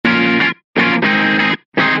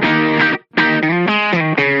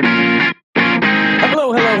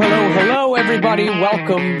everybody.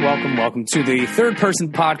 Welcome to the Third Person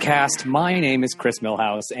Podcast. My name is Chris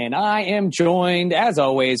Millhouse, and I am joined, as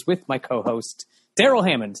always, with my co-host, Daryl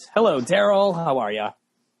Hammond. Hello, Daryl. How are you?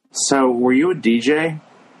 So, were you a DJ?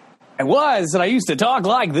 I was, and I used to talk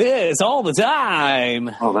like this all the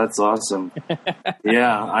time. Oh, that's awesome.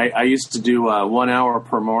 Yeah, I used to do 1 hour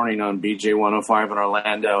per morning on BJ 105 in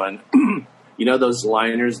Orlando, and you know those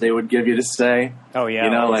liners they would give you to say? Oh, yeah,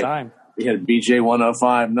 you know, all the like, time. We had BJ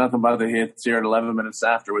 105, nothing but the hits here at 11 minutes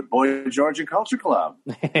after with Boy George and Culture Club.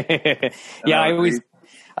 Yeah,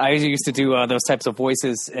 I used to do those types of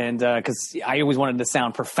voices, and because I always wanted to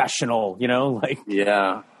sound professional, you know, like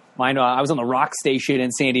Yeah. mine. I was on the rock station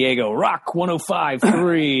in San Diego, Rock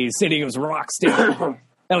 105.3, San Diego's rock station.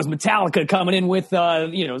 That was Metallica coming in with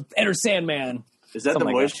Enter Sandman. Is that the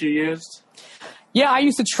voice you used? Yeah, I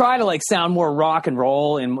used to try to sound more rock and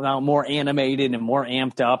roll and more animated and more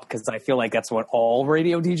amped up because I feel like that's what all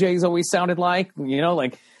radio DJs always sounded like. You know,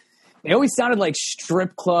 like they always sounded like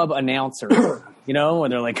strip club announcers. You know,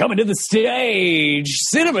 and they're like, coming to the stage,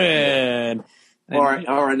 Cinnamon.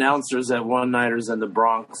 Or announcers at one-nighters in the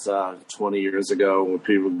Bronx 20 years ago when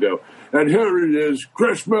people would go, and here he is,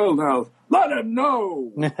 Chris Millhouse. Let him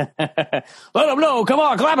know. Let him know. Come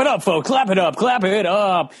on, clap it up, folks. Clap it up. Clap it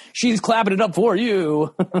up. She's clapping it up for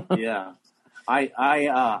you. Yeah. I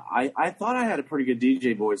thought I had a pretty good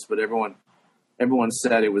DJ voice, but everyone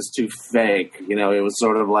said it was too fake. You know, it was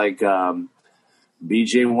sort of like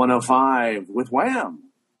BJ 105 with Wham.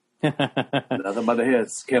 Nothing but the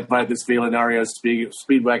hits. Can't fight this feeling. REO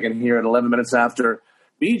Speedwagon in here at 11 minutes after.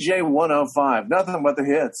 BJ 105. Nothing but the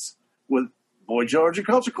hits with Boy George and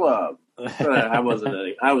Culture Club. I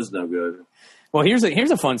was no good. Well, here's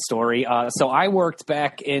a fun story. So I worked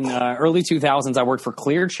back in early 2000s. I worked for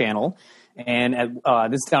Clear Channel, and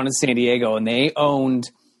this is down in San Diego, and they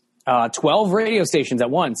owned 12 radio stations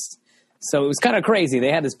at once. So it was kind of crazy.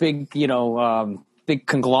 They had this big, big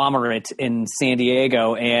conglomerate in San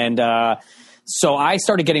Diego, and so I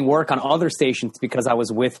started getting work on other stations because I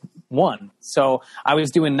was with one. So I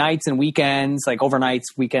was doing nights and weekends, like overnights,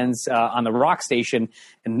 weekends on the rock station.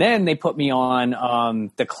 And then they put me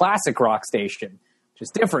on the classic rock station, which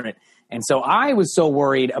is different. And so I was so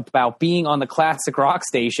worried about being on the classic rock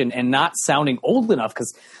station and not sounding old enough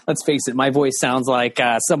because, let's face it, my voice sounds like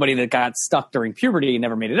somebody that got stuck during puberty and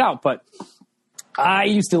never made it out. But I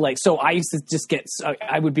used to just get,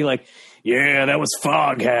 I would be like, yeah, that was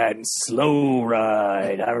Foghat and Slow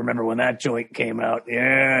Ride. I remember when that joint came out.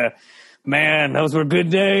 Yeah, man, those were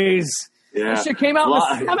good days. Yeah. That shit came out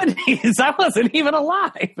in the 70s. I wasn't even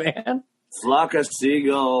alive, man. Flock of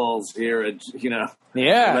seagulls here at,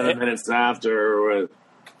 11 minutes after.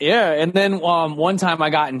 Yeah, and then one time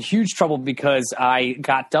I got in huge trouble because I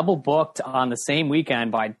got double booked on the same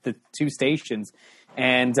weekend by the two stations.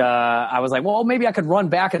 And I was like, well, maybe I could run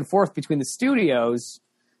back and forth between the studios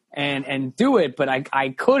and do it, but I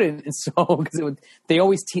couldn't. And so because they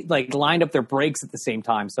always lined up their breaks at the same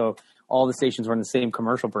time, so all the stations were in the same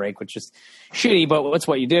commercial break, which is shitty, but that's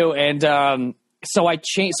what you do. And so I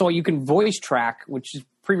changed, so you can voice track, which is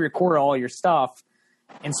pre-record all your stuff.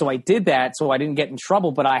 And so I did that, so I didn't get in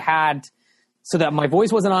trouble. But I had so that my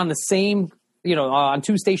voice wasn't on the same, on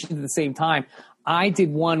two stations at the same time. I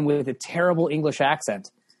did one with a terrible English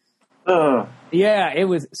accent. Yeah, it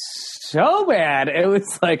was so bad. It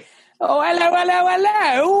was like, oh,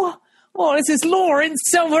 hello. Oh, this is Lawrence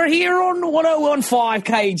over here on 1015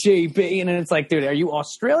 KGB. And it's like, dude, are you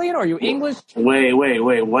Australian or are you English? Wait.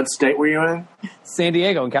 What state were you in? San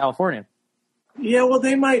Diego in California. Yeah, well,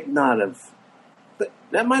 they might not have.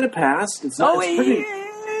 That might have passed. It's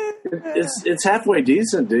halfway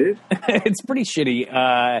decent, dude. It's pretty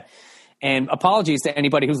shitty. And apologies to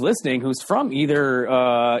anybody who's listening who's from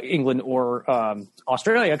either England or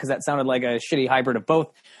Australia, because that sounded like a shitty hybrid of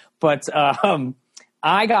both. But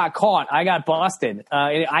I got caught. I got busted.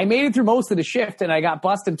 I made it through most of the shift, and I got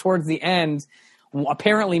busted towards the end.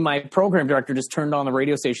 Apparently, my program director just turned on the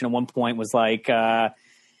radio station at one point, was like,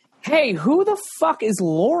 hey, who the fuck is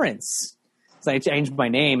Lawrence? So I changed my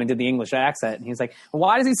name and did the English accent. And he's like,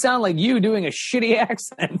 why does he sound like you doing a shitty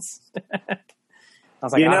accent? I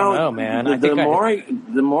was like, I don't know, man.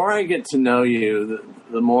 The more I get to know you,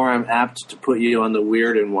 the more I'm apt to put you on the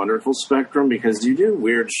weird and wonderful spectrum because you do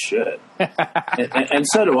weird shit, and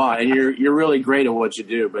so do I. And you're really great at what you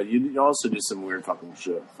do, but you also do some weird fucking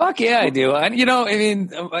shit. Fuck yeah, I do.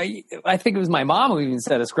 And I think it was my mom who even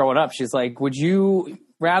said this growing up. She's like, "Would you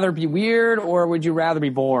rather be weird or would you rather be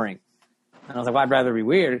boring?" And I was like, well, I'd rather be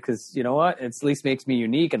weird because you know what? It at least makes me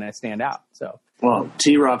unique and I stand out. So. Well,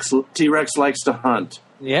 T-Rex likes to hunt.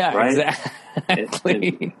 Yeah, right?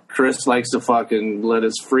 exactly. And Chris likes to fucking let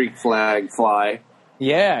his freak flag fly.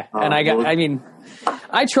 Yeah, and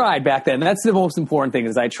I tried back then. That's the most important thing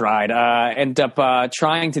is I tried. Ended up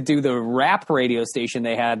trying to do the rap radio station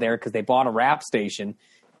they had there because they bought a rap station.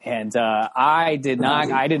 And I did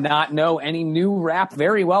not know any new rap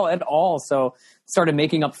very well at all. So started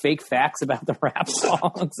making up fake facts about the rap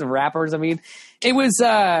songs, the rappers. I mean, it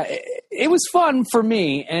was fun for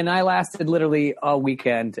me, and I lasted literally a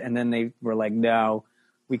weekend, and then they were like, "No,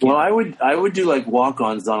 we can't." Well, I would do like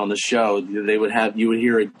walk-ons on the show. They would you would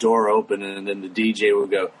hear a door open, and then the DJ would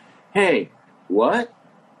go, "Hey, what?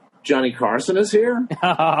 Johnny Carson is here?"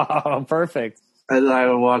 Oh, perfect. And I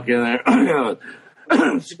would walk in there.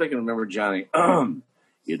 See if I can remember Johnny.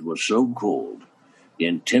 It was so cold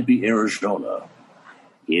in Tempe, Arizona.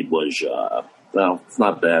 It was, well, it's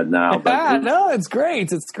not bad now. But no, it's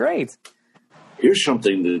great. It's great. Here's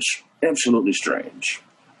something that's absolutely strange.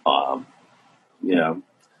 Yeah.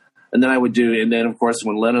 And then I would do, and then, of course,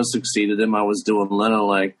 when Leno succeeded him, I was doing Leno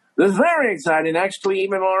like, this is very exciting. Actually,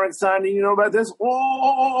 even more exciting. You know about this?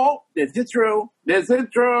 Oh, this is true. This is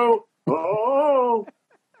true. Oh.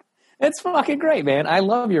 It's fucking great, man. I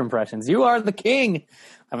love your impressions. You are the king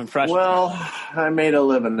of impressions. Well, I made a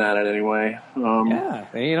living at it anyway.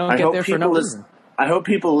 Yeah, you don't get there for no reason. I hope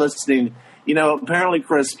people listening, apparently,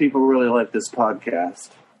 Chris, people really like this podcast.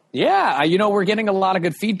 Yeah, we're getting a lot of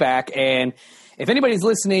good feedback. And if anybody's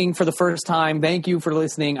listening for the first time, thank you for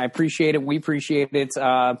listening. I appreciate it. We appreciate it.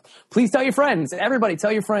 Please tell your friends. Everybody,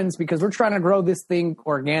 tell your friends because we're trying to grow this thing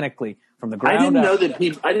organically from the ground up.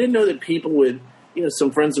 I didn't know that people would...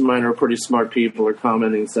 some friends of mine who are pretty smart people are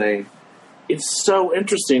commenting saying, it's so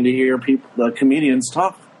interesting to hear the comedians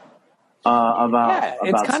talk about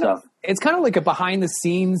stuff. It's kind of like a behind the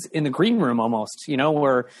scenes in the green room almost,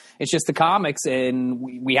 where it's just the comics and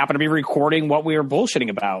we happen to be recording what we are bullshitting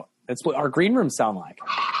about. That's what our green rooms sound like.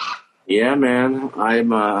 Yeah, man.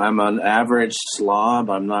 I'm an average slob.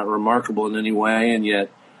 I'm not remarkable in any way, and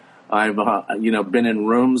yet I've, been in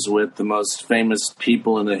rooms with the most famous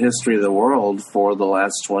people in the history of the world for the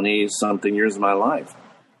last 20-something years of my life.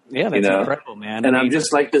 Yeah, that's incredible, man. And I'm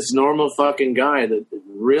just like this normal fucking guy that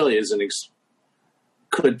really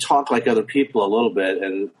could talk like other people a little bit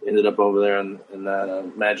and ended up over there in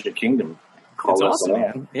that Magic Kingdom. That's awesome,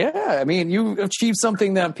 man. Yeah, I mean, you achieved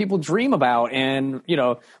something that people dream about, and,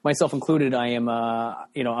 myself included, I am,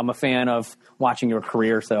 I'm a fan of watching your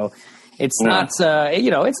career, so... It's not,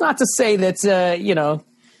 it's not to say that,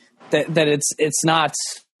 that it's not,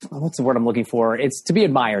 what's the word I'm looking for? It's to be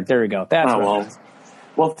admired. There we go. That's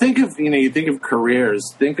well, think of, you think of careers.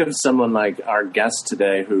 Think of someone like our guest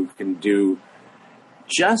today who can do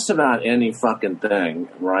just about any fucking thing,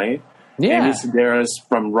 right? Yeah. Amy Sedaris,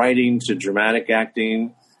 from writing to dramatic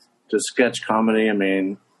acting to sketch comedy. I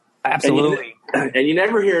mean, absolutely. And you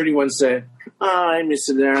never hear anyone say, "Oh, Amy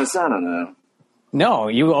Sedaris, I don't know." No,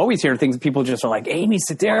 you always hear things. People just are like, Amy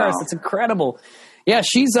Sedaris, that's incredible. Yeah,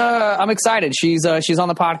 she's. I'm excited. She's on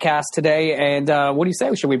the podcast today. And what do you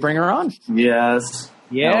say? Should we bring her on? Yes.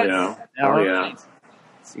 Yeah. Oh yeah. Right. Let's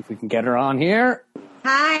see if we can get her on here.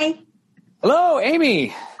 Hi. Hello, Amy.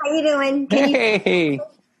 How you doing? Hey.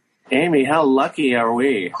 Amy, how lucky are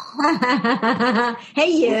we? Hey,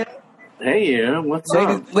 you. Hey, you. What's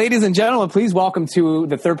up? Ladies and gentlemen, please welcome to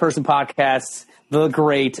the Third Person Podcast, the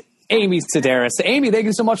great Amy Sedaris. Amy, thank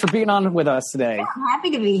you so much for being on with us today. I'm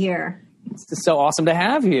happy to be here. It's so awesome to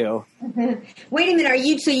have you. Wait a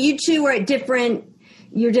minute. So you two are at different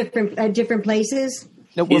places?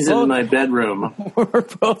 No, He's in my bedroom. We're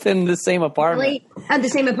both in the same apartment. Really? The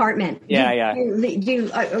same apartment. Yeah.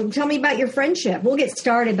 Tell me about your friendship. We'll get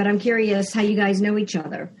started, but I'm curious how you guys know each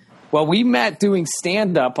other. Well, we met doing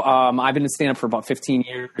stand-up. I've been in stand-up for about 15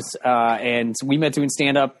 years, and we met doing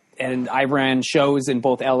stand-up, and I ran shows in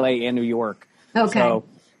both L.A. and New York. Okay. So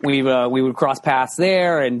we would cross paths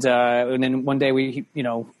there, and then one day he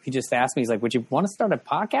just asked me, he's like, "Would you want to start a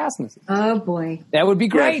podcast?" And said, oh boy, that would be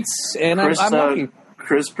great. Yeah. And Chris, I'm lucky.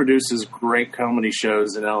 Chris produces great comedy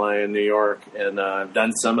shows in L.A. and New York, and I've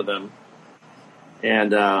done some of them.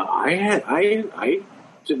 And I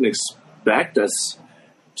didn't expect us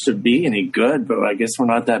to be any good, but I guess we're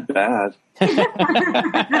not that bad.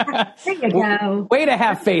 There you go. Way to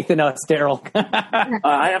have faith in us, Daryl.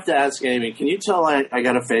 I have to ask Amy, can you tell I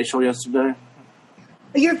got a facial yesterday?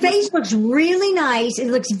 Your face looks really nice. It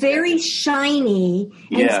looks very shiny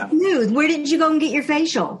and smooth. Where did you go and get your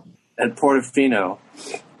facial? At Portofino.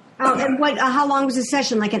 Oh, and how long was the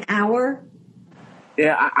session? Like an hour?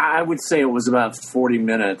 Yeah, I would say it was about 40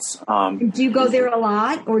 minutes. Do you go there a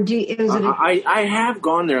lot, or I have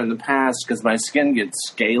gone there in the past because my skin gets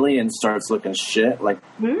scaly and starts looking shit, like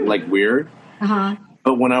weird. Uh-huh.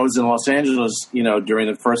 But when I was in Los Angeles, during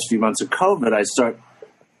the first few months of COVID,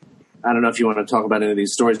 I don't know if you want to talk about any of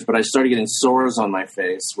these stories, but I started getting sores on my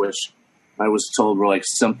face, which I was told were like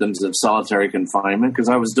symptoms of solitary confinement because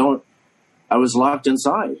I was locked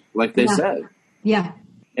inside, like they said. Yeah.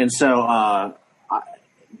 And so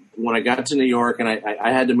when I got to New York, and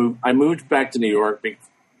I had to move, I moved back to New York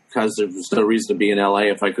because there was no reason to be in LA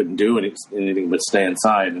if I couldn't do anything but stay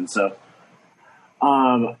inside. And so,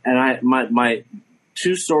 my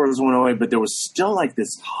 2 sores went away, but there was still like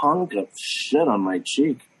this hunk of shit on my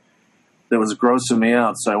cheek that was grossing me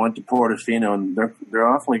out. So I went to Portofino, and they're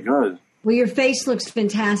awfully good. Well, your face looks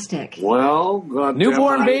fantastic. Well, God,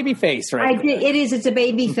 newborn baby face, right? It is. It's a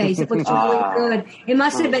baby face. It looks really good. It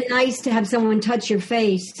must have been nice to have someone touch your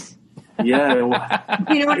face. Yeah. You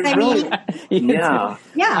know what I mean? Yeah.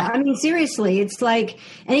 Yeah. I mean, seriously, it's like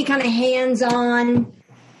any kind of hands-on.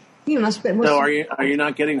 So are you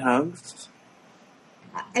not getting hugs?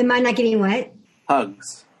 Am I not getting what?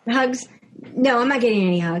 Hugs. Hugs? No, I'm not getting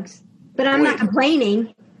any hugs. But I'm not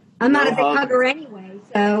complaining. I'm not a big hugger anyway.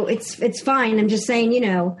 So it's fine. I'm just saying,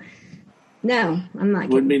 no, I'm not.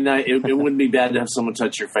 Wouldn't be nice. It wouldn't be bad to have someone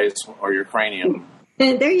touch your face or your cranium.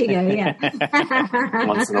 There you go. Yeah.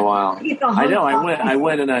 Once in a while. I know. I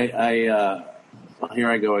went, and I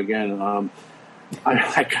here I go again.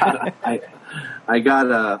 I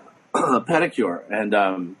got a pedicure,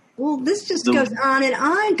 and well, this just goes on and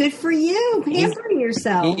on. Good for you, pampering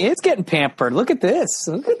yourself. He is getting pampered. Look at this.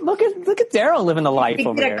 Look at Daryl living the life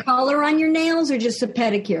over there. Did you get a color on your nails or just a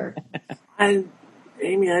pedicure?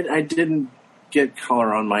 Amy, I didn't get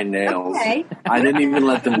color on my nails. Okay. I didn't even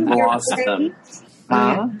let them gloss them.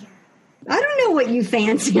 I don't know what you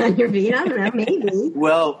fancy on your feet. I don't know, maybe.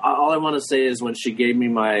 Well, all I want to say is when she gave me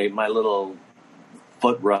my little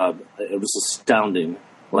foot rub, it was astounding.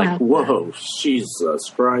 Like, whoa, Jesus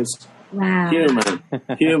Christ. Wow.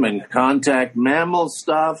 Human contact, mammal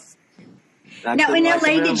stuff. Now, in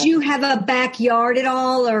LA, did you have a backyard at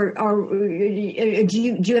all? Or do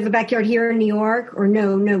you have a backyard here in New York? Or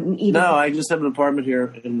no, either? No, I just have an apartment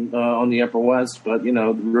here on the Upper West. But,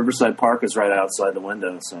 Riverside Park is right outside the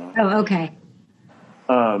window. So. Oh, okay.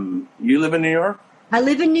 You live in New York? I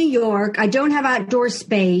live in New York. I don't have outdoor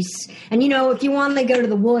space. And, if you want to go to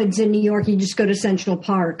the woods in New York, you just go to Central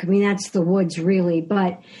Park. I mean, that's the woods, really.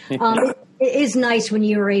 But it is nice when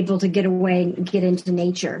you're able to get away and get into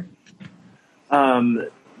nature. Do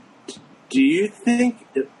you think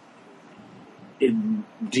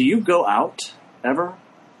do you go out ever?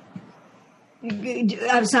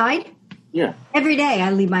 Outside? Yeah. Every day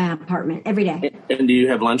I leave my apartment. Every day. And do you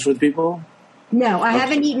have lunch with people? No, I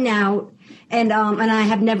haven't eaten out. And I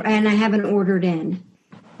haven't ordered in.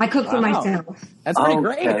 I cook for myself. That's pretty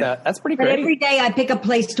great. That's pretty great. But every day I pick a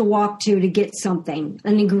place to walk to get something,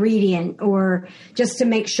 an ingredient, or just to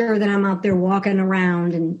make sure that I'm out there walking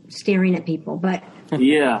around and staring at people. But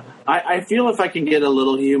yeah, I feel if I can get a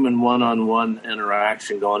little human one-on-one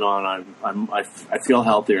interaction going on, I feel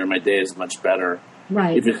healthier and my day is much better.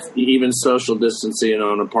 Right. If it's even social distancing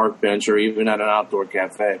on a park bench or even at an outdoor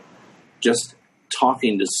cafe, just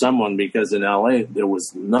talking to someone, because in LA there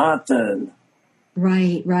was nothing.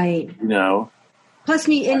 Right. Plus,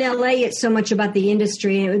 in LA, it's so much about the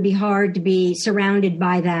industry, and it would be hard to be surrounded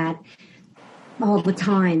by that all the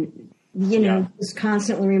time. Just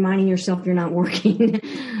constantly reminding yourself you're not working.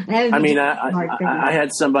 I had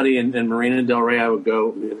somebody in Marina Del Rey. I would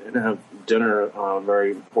go and have dinner. A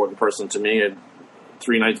very important person to me,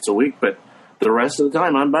 3 nights a week. But the rest of the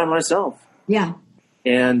time, I'm by myself. Yeah.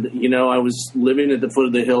 And, I was living at the foot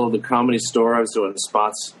of the hill of the Comedy Store. I was doing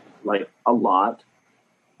spots a lot.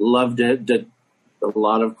 Loved it. Did a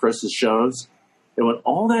lot of Chris's shows. And when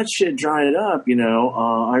all that shit dried up,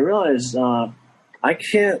 I realized I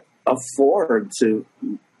can't afford the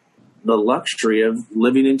luxury of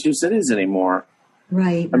living in 2 cities anymore.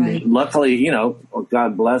 Right. I mean, luckily,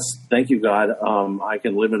 God bless, thank you, God, I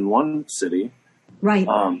can live in 1 city. Right.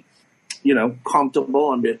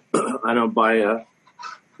 Comfortable. I don't buy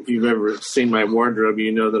if you've ever seen my wardrobe,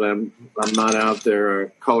 you know that I'm not out there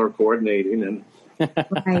color coordinating and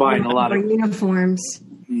buying a lot of uniforms.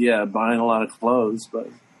 Yeah, buying a lot of clothes. But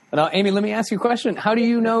now, Amy, let me ask you a question. How do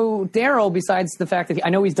you know Daryl? Besides the fact that I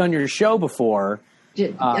know he's done your show before.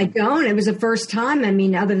 I don't. It was the first time. I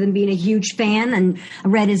mean, other than being a huge fan, and I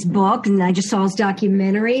read his book, and I just saw his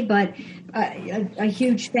documentary. But a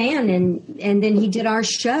huge fan, and then he did our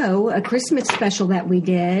show, a Christmas special that we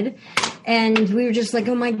did, And we were just like,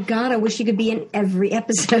 oh my God, I wish you could be in every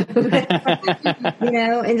episode. You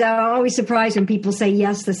know, and I'm always surprised when people say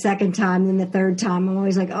yes the second time, then the third time. I'm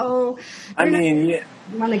always like, oh. I mean,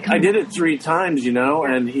 I did it 3 times, you know,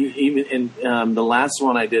 and even in the last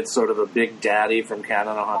one I did sort of a Big Daddy from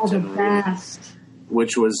Canada Hot Tin Roof,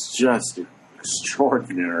 which was just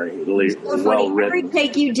extraordinarily well written. Every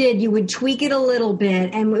take you did, you would tweak it a little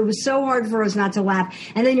bit, and it was so hard for us not to laugh.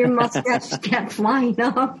 And then your mustache kept flying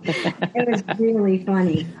up. It was really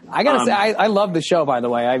funny. I gotta say, I love the show. By the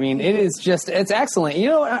way, I mean it's excellent. You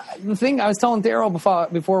know, the thing I was telling Daryl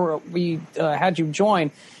before we had you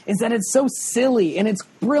join is that it's so silly, and it's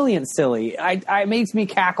brilliant silly. It makes me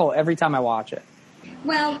cackle every time I watch it.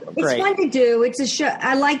 Well, it's fun to do. It's a show.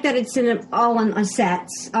 I like that it's all on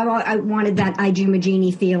sets. I wanted that I, Dream of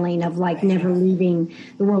Jeannie feeling of like never leaving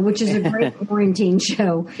the world, which is a great quarantine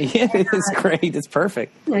show. Yeah, it's great. It's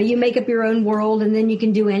perfect. You know, you make up your own world, and then you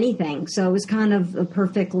can do anything. So it was kind of a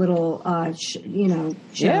perfect little, show.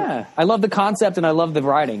 Yeah, I love the concept, and I love the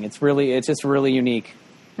writing. It's just really unique.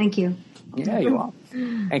 Thank you. Yeah, you are.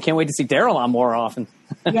 I can't wait to see Daryl on more often.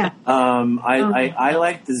 Yeah. I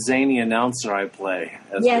like the zany announcer I play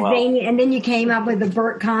as well. Yeah, zany, and then you came up with the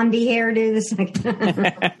Burt Convy hairdo.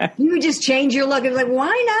 You would just change your look. It was like,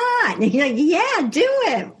 why not? And you're like, yeah, do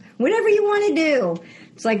it. Whatever you want to do.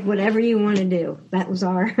 It's like whatever you want to do. That was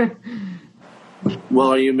our. Well,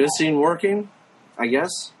 are you missing working? I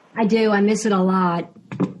guess I do. I miss it a lot.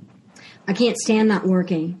 I can't stand not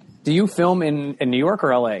working. Do you film in New York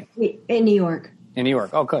or LA? In New York. In New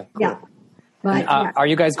York. Oh, good. Cool. Yeah. But, are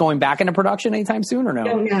you guys going back into production anytime soon or no?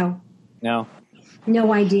 Don't know. No.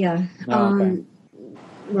 No idea. Oh, okay.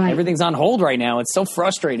 Right. Everything's on hold right now. It's so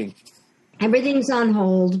frustrating. Everything's on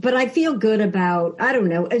hold, but I feel good about, I don't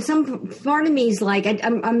know. Some part of me is like,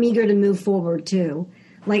 I'm eager to move forward too.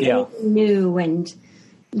 Like anything new, and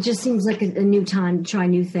it just seems like a new time to try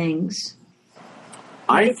new things.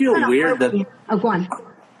 I feel weird that. Oh, go on.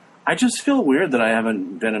 I just feel weird that I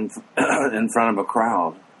haven't been in front of a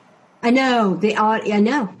crowd. I know. I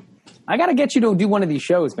know. I got to get you to do one of these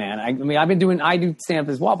shows, man. I mean, I do stand-up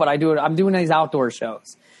as well, but I'm doing these outdoor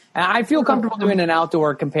shows. And I feel comfortable doing an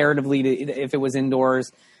outdoor comparatively to if it was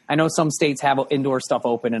indoors. I know some states have indoor stuff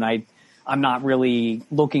open, and I'm not really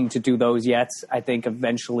looking to do those yet. I think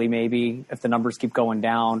eventually maybe if the numbers keep going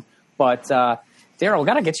down. But Daryl,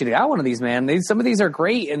 got to get you to one of these, man. Some of these are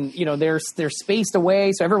great, and you know they're spaced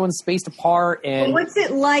away, so everyone's spaced apart. And what's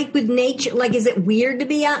it like with nature? Like, is it weird to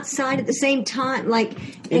be outside at the same time? Like,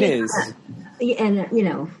 it is, and you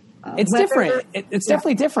know, it's different. It's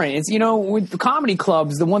definitely different. It's with the comedy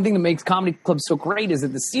clubs, the one thing that makes comedy clubs so great is that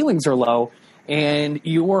the ceilings are low, and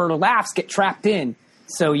your laughs get trapped in,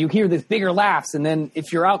 so you hear this bigger laughs, and then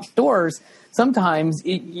if you're outdoors, sometimes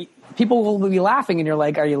people will be laughing, and you're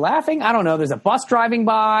like, "Are you laughing?" I don't know. There's a bus driving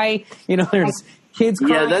by. There's kids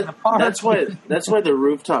crying in the park. That's why the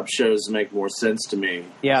rooftop shows make more sense to me.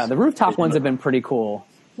 Yeah, the rooftop ones have been pretty cool.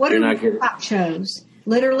 What are rooftop shows?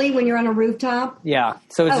 Literally, when you're on a rooftop? Yeah,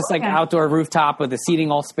 so it's just like outdoor rooftop with the seating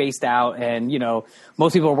all spaced out, and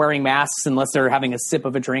most people are wearing masks unless they're having a sip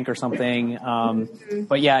of a drink or something.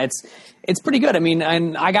 But yeah, it's pretty good. I mean,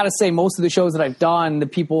 and I got to say, most of the shows that I've done, the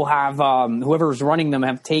people have, whoever's running them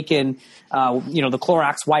have taken, the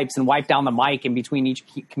Clorox wipes and wiped down the mic in between each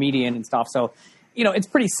comedian and stuff. So, it's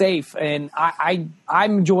pretty safe, and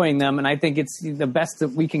I'm enjoying them, and I think it's the best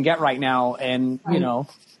that we can get right now. And,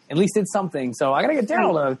 at least it's something. So I got to get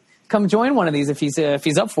Daryl to come join one of these if he's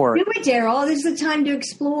up for it. Do it, Daryl. This is the time to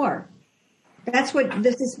explore. That's what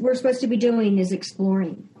we're supposed to be doing, is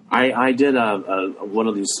exploring. I did one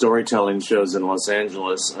of these storytelling shows in Los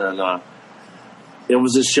Angeles, and it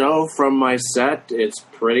was a show from my set. It's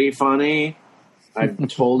pretty funny. I've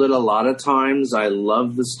told it a lot of times. I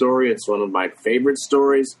love the story. It's one of my favorite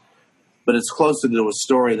stories, but it's closer to a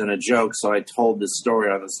story than a joke, so I told this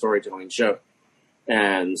story on the storytelling show.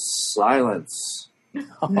 And silence.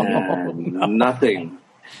 And nothing.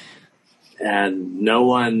 And no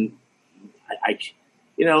one, like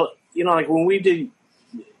when we did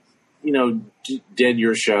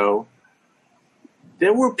your show,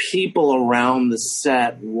 there were people around the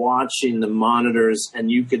set watching the monitors, and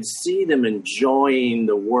you could see them enjoying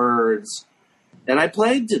the words, and I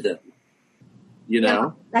played to them.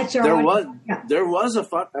 Yeah, that's your there was a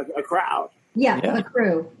crowd. Yeah, a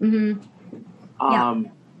crew. Mm-hmm. And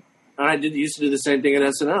I used to do the same thing at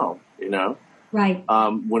SNL, right?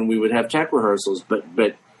 When we would have tech rehearsals, but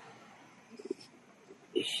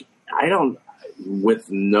I don't, with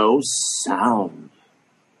no sound.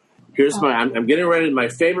 Here's I'm getting ready to my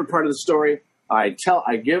favorite part of the story. I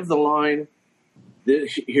give the line.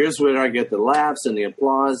 Here's where I get the laughs and the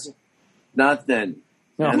applause. Nothing.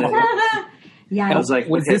 No. And Yeah, I was like,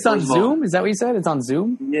 was okay, this on first of all- Zoom? Is that what you said? It's on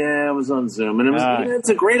Zoom? Yeah, it was on Zoom, and it's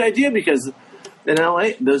a great idea because in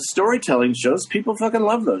LA, those storytelling shows, people fucking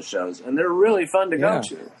love those shows, and they're really fun to go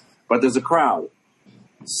to. But there's a crowd,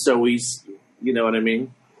 so you know what I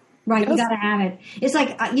mean? right. You got to have it. It's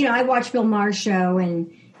like I watched Bill Maher's show,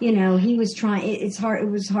 and he was trying. It's hard. It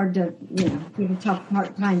was hard to have a tough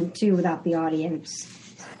hard time too without the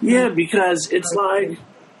audience. Yeah, because it's like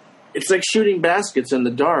shooting baskets in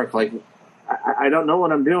the dark. Like I don't know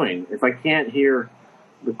what I'm doing if I can't hear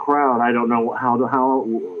the crowd. I don't know how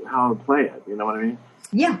to play it. You know what I mean?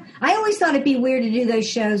 Yeah, I always thought it'd be weird to do those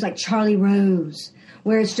shows like Charlie Rose,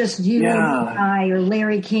 where it's just you and the guy, or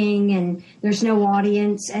Larry King, and there's no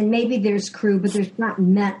audience, and maybe there's crew, but there's not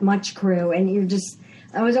much crew, and you're just.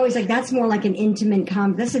 I was always like, that's more like an intimate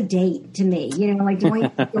that's a date to me. Like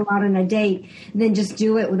doing go out on a date, then just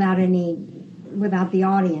do it without the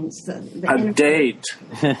audience. A date.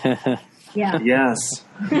 Yeah. Yes.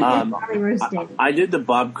 I did the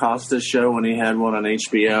Bob Costa show when he had one on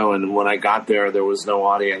HBO, and when I got there was no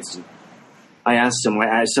audience. I asked him,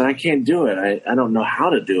 I said, I can't do it. I don't know how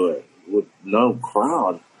to do it with no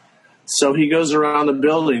crowd. So he goes around the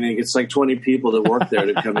building and he gets like 20 people that work there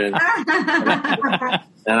to come in. And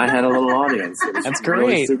I had a little audience. That's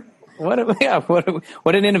great. What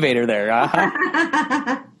an innovator there.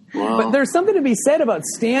 Wow. But there's something to be said about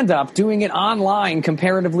stand-up, doing it online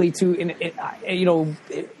comparatively to,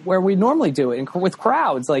 where we normally do it with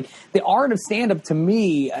crowds. Like the art of stand-up to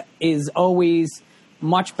me is always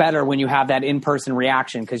much better when you have that in-person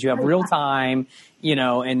reaction because you have real time,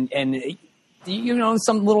 and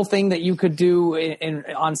some little thing that you could do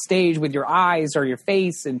on stage with your eyes or your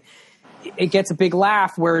face, and it gets a big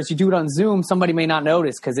laugh. Whereas you do it on Zoom, somebody may not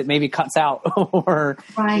notice because it maybe cuts out or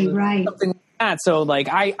right. something like that. So like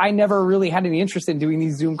I never really had any interest in doing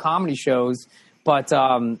these Zoom comedy shows, but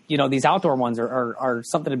these outdoor ones are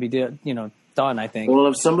something to be done, I think. Well,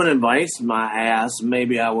 if someone invites my ass,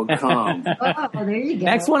 maybe I would come. Oh, there you go.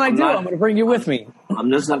 Next one I'm going to bring you with me.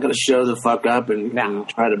 I'm just not going to show the fuck up and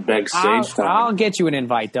try to beg stage time. I'll get you an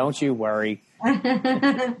invite. Don't you worry. All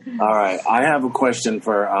right. I have a question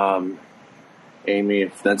for Amy,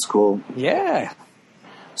 if that's cool. Yeah.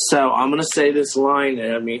 So I'm going to say this line,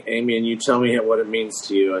 Amy, and you tell me what it means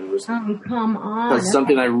to you. And come on. It's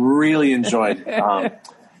something I really enjoyed.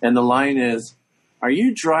 And the line is, are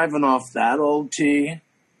you driving off that old T?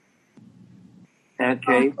 Aunt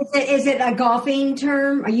Kate? Is it a golfing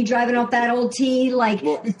term? Are you driving off that old T? Like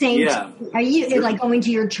the same? Yeah. Are you like going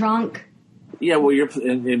to your trunk? Yeah, well,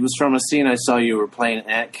 it was from a scene I saw you were playing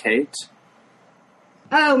Aunt Kate.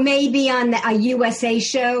 Oh, maybe on a USA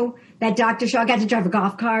show, that doctor show. I got to drive a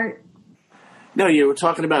golf cart. No, you were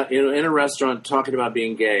talking about in a restaurant, talking about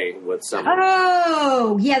being gay with someone.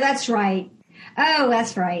 Oh, yeah, that's right.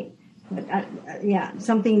 Yeah,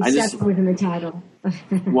 something set within the title.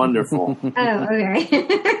 Wonderful. Oh, okay.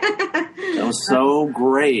 That was so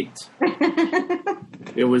great.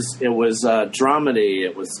 It was dramedy.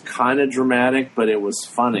 It was kind of dramatic, but it was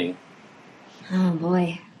funny. Oh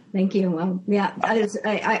boy, thank you. Well, yeah,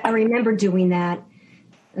 I remember doing that,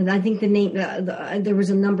 and I think the name there was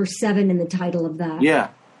a number 7 in the title of that. Yeah.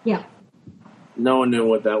 Yeah. No one knew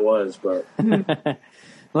what that was, but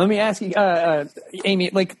let me ask you, Amy,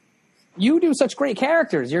 like. You do such great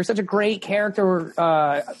characters. You're such a great character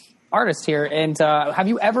artist here. And have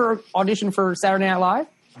you ever auditioned for Saturday Night Live?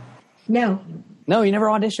 No. No, you never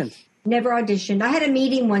auditioned? Never auditioned. I had a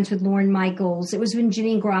meeting once with Lorne Michaels. It was when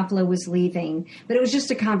Janeane Garofalo was leaving. But it was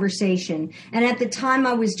just a conversation. And at the time,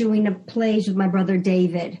 I was doing a plays with my brother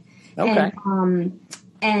David. Okay.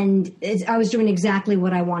 And I was doing exactly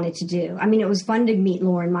what I wanted to do. I mean, it was fun to meet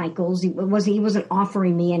Lorne Michaels. He wasn't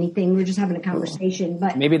offering me anything. We were just having a conversation.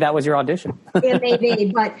 But maybe that was your audition. Yeah,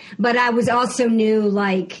 maybe. But I was also knew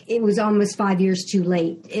like it was almost 5 years too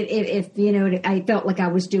late. If I felt like I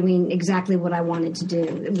was doing exactly what I wanted to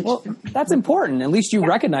do. Well, that's important. At least you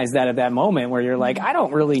recognize that at that moment where you're like, I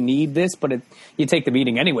don't really need this, but you take the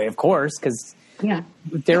meeting anyway, of course, because. Yeah.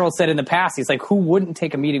 Daryl said in the past, he's like, who wouldn't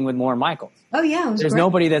take a meeting with Lorne Michaels? Oh, yeah. There's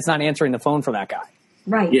nobody that's not answering the phone for that guy.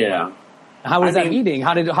 Right. Yeah. How was that meeting?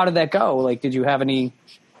 How did that go? Like, did you have any?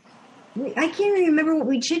 I can't even remember what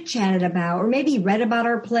we chit-chatted about. Or maybe he read about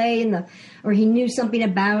our play or he knew something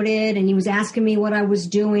about it and he was asking me what I was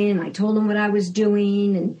doing and I told him what I was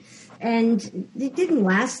doing and it didn't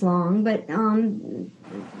last long, but I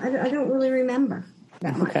don't really remember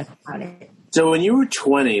that much about it. So when you were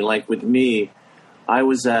 20, like with me, I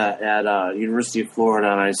was at University of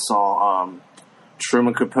Florida and I saw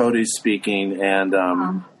Truman Capote speaking, and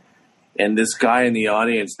And this guy in the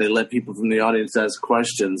audience, they let people from the audience ask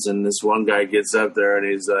questions, and this one guy gets up there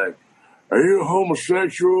and he's like, "Are you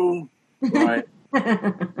homosexual?" Right?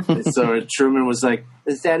 And so Truman was like,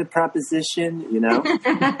 "Is that a proposition?" You know?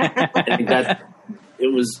 And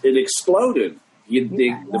it exploded.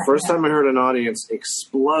 The first time I heard an audience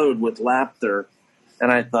explode with laughter,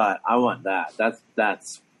 and I thought, I want that. I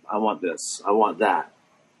want this. I want that.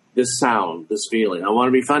 This sound, this feeling. I want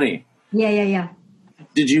to be funny. Yeah.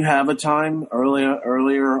 Did you have a time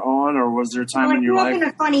earlier on, or was there a time in your life? I grew up in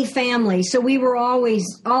a funny family, so we were always,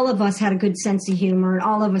 all of us had a good sense of humor, and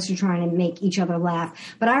all of us were trying to make each other laugh.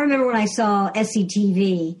 But I remember when I saw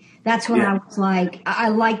SCTV, that's when I was like, I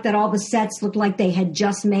liked that all the sets looked like they had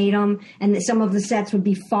just made them, and that some of the sets would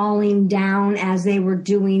be falling down as they were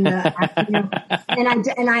doing the,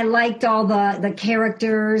 and I liked all the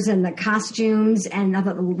characters and the costumes, and I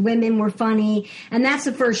thought the women were funny, and that's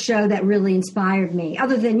the first show that really inspired me.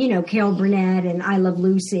 Other than, Carol Burnett and I Love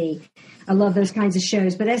Lucy. I love those kinds of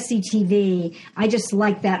shows. But SCTV, I just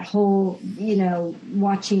like that whole,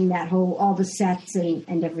 watching that whole, all the sets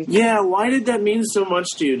and everything. Yeah, why did that mean so much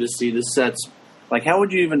to you to see the sets? Like, how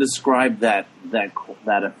would you even describe that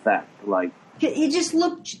effect? Like, it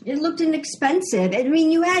looked inexpensive. I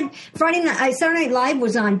mean, you had Saturday Night Live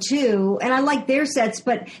was on too, and I liked their sets,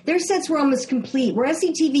 but their sets were almost complete. Where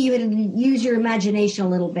SCTV, you had to use your imagination a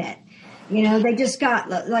little bit. They just got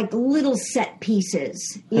like little set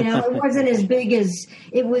pieces. It wasn't as big as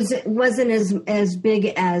as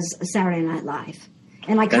big as Saturday Night Live,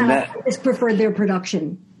 and I kind of just preferred their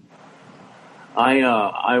production.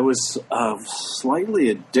 I was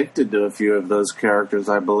slightly addicted to a few of those characters,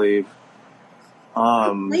 I believe.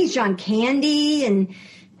 Please, John Candy, and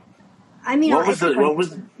I mean,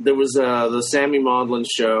 there was the Sammy Maudlin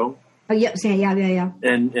show. Oh, yep, yeah.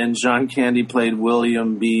 And John Candy played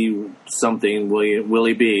William B. something,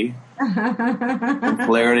 Willie B.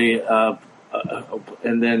 Clarity,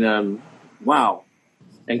 and then wow,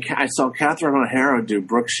 and I saw Catherine O'Hara do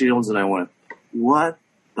Brooke Shields, and I went, "What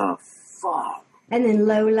the fuck?" And then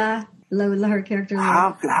Lola, her character.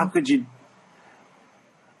 How could you?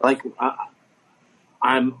 Like,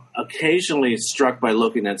 I'm occasionally struck by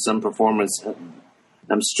looking at some performance.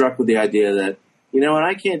 I'm struck with the idea that, and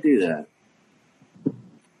I can't do that.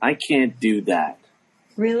 I can't do that.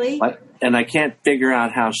 Really? And I can't figure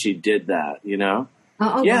out how she did that, Yeah,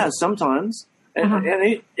 sometimes. Uh-huh.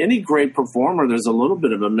 Any great performer, there's a little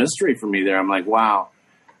bit of a mystery for me there. I'm like, wow.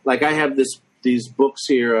 Like, I have these books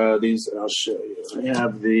here. I'll show you. I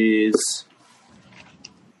have these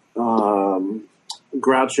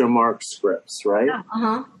Groucho Marx scripts, right?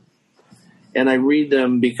 Uh-huh. And I read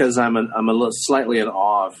them because I'm a little slightly in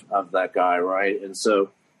awe of that guy, right? And so,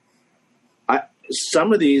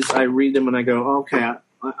 some of these I read them and I go, okay,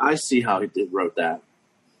 I see how he wrote that.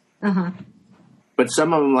 Uh-huh. But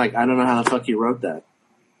some of them, like, I don't know how the fuck he wrote that.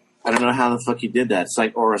 I don't know how the fuck he did that. It's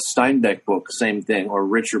like, or a Steinbeck book, same thing, or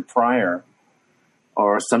Richard Pryor,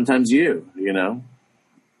 or sometimes you.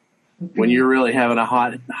 When you're really having a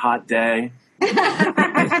hot day.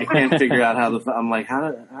 I can't figure out how I'm like,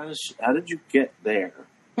 how did you get there?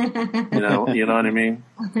 You know what I mean?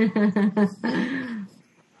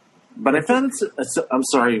 But I found I'm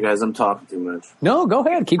sorry, you guys, I'm talking too much. No, go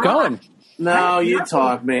ahead, keep going. No, you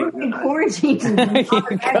talk, mate. Come on,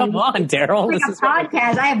 Daryl. This is a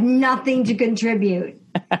podcast. I have nothing to contribute.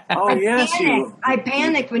 Oh, yes. I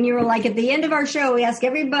panicked when you were like, at the end of our show, we ask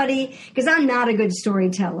everybody, because I'm not a good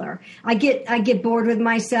storyteller. I get bored with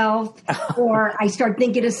myself, or I start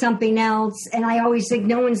thinking of something else, and I always think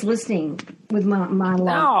no one's listening with my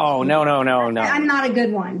monologue. No. I'm not a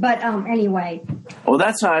good one, but anyway. Well,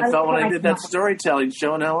 that's how I felt when I did that storytelling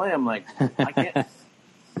show in L.A. I'm like,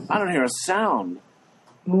 I don't hear a sound.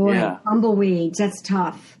 Boy, yeah. Tumbleweeds, that's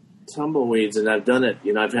tough. Tumbleweeds, and I've done it.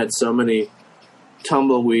 I've had so many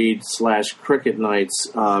tumbleweed/cricket nights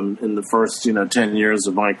in the first 10 years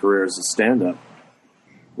of my career as a stand-up,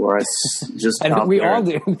 where I just and we all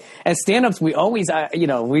do as stand-ups. We always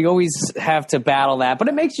we always have to battle that, but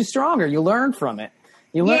it makes you stronger. You learn from it.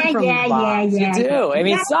 You learn from bombs. You do. I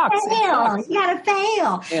mean, it sucks. You gotta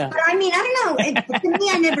fail. Yeah. But I mean, I don't know. To me,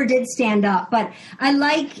 I never did stand up, but I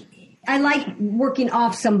like working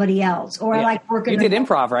off somebody else, or I like working. You did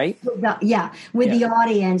improv, right? With the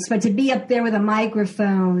audience, but to be up there with a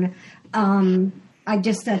microphone, I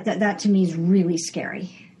just that to me is really scary.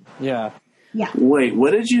 Yeah. Yeah. Wait,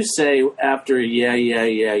 what did you say after?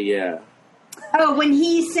 Yeah. Oh, when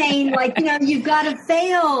he's saying you've got to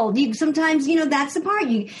fail. Sometimes that's the part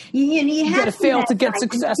you have to fail to get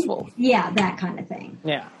successful. Yeah, that kind of thing.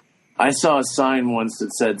 Yeah. I saw a sign once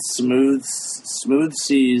that said "Smooth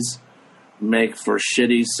seas make for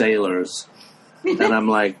shitty sailors. And I'm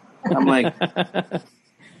like, I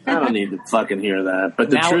don't need to fucking hear that. But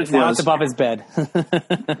the truth was, it's above his bed.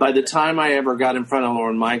 by the time I ever got in front of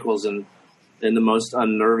Lorne Michaels and in the most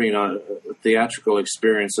unnerving theatrical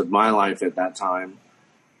experience of my life at that time,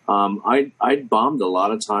 I'd bombed a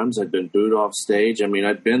lot of times. I'd been booed off stage. I mean,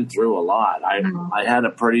 I'd been through a lot. I had a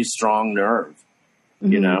pretty strong nerve,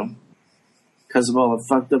 you know, because of all the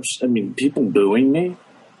fucked up I mean, people booing me.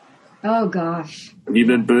 Oh, gosh. Have you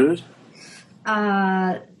been booed?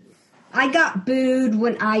 I got booed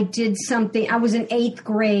when I did something. I was in 8th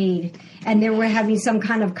grade, and they were having some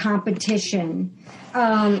kind of competition.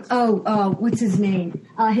 What's his name?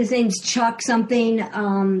 His name's Chuck something.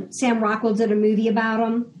 Sam Rockwell did a movie about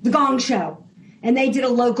him. The Gong Show. And they did a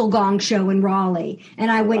local gong show in Raleigh.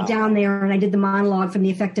 And I went down there and I did the monologue from The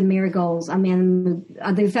Effect of Marigolds. The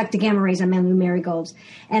Effect of Gamma Rays on Man Moon Marigolds.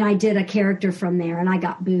 And I did a character from there, and I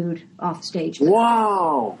got booed off stage.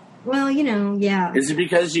 Wow. Well, you know, yeah. Is it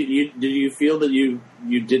because did you feel that you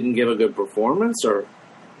didn't give a good performance, or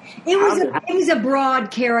it was a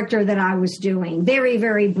broad character that I was doing, very,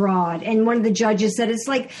 very broad. And one of the judges said it's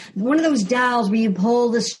like one of those dolls where you pull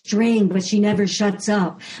the string, but she never shuts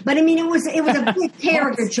up. But I mean, it was a big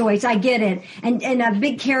character choice. I get it, and a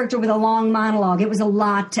big character with a long monologue. It was a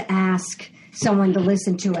lot to ask someone to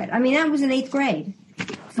listen to it. I mean, I was in 8th grade.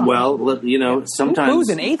 Fun. Well, you know, sometimes who's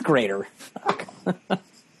an 8th grader?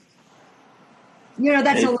 You know,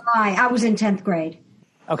 that's a lie. I was in 10th grade.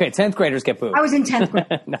 Okay, 10th graders get booed. I was in 10th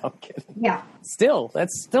grade. No, I'm kidding. Yeah.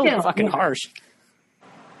 That's still fucking harsh.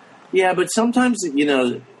 Yeah, but sometimes, you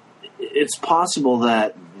know, it's possible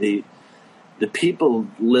that the people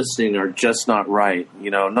listening are just not right.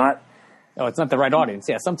 You know, not. Oh, it's not the right audience.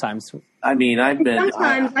 Yeah, sometimes. I mean, I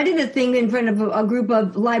did a thing in front of a group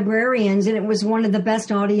of librarians, and it was one of the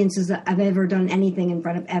best audiences that I've ever done anything in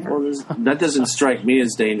front of ever. Well, that doesn't strike me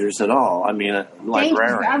as dangerous at all. I mean,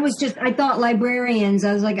 librarians. I thought librarians.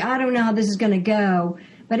 I was like, I don't know how this is going to go,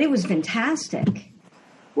 but it was fantastic.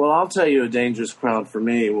 Well, I'll tell you, a dangerous crowd for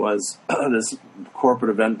me was this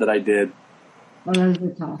corporate event that I did. Oh, those were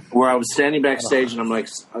tough. Where I was standing backstage, and I'm like,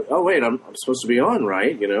 oh, wait, I'm supposed to be on,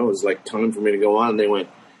 right? You know, it was like time for me to go on. And they went,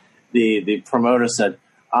 the promoter said,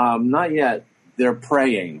 not yet. They're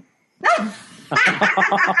praying.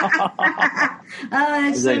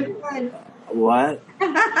 That's so good. What?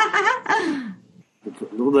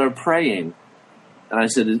 Well, they're praying. And I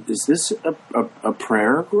said, is this a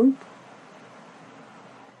prayer group?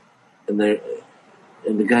 And the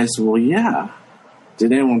guy said, well, yeah.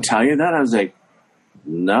 Did anyone tell you that? I was like,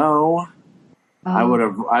 no. I would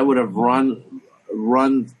have run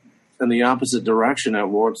in the opposite direction at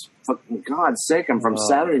Warp's. For God's sake, I'm from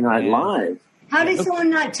Saturday Night Live. How did someone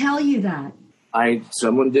not tell you that?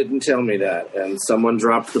 Someone didn't tell me that, and someone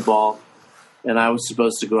dropped the ball, and I was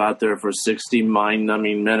supposed to go out there for 60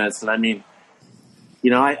 mind-numbing minutes. And I mean, you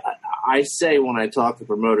know, I say when I talk to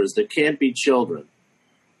promoters, there can't be children.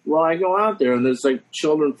 Well, I go out there, and there's like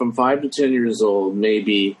children from 5 to 10 years old,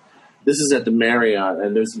 maybe. This is at the Marriott,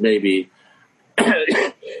 and there's maybe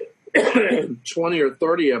 20 or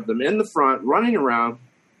 30 of them in the front running around.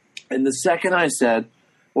 And the second I said,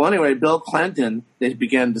 well, anyway, Bill Clinton, they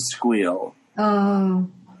began to squeal. Oh.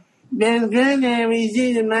 Bill Clinton, we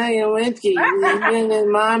see the Mayawinsky,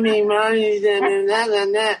 mommy,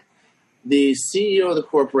 the CEO of the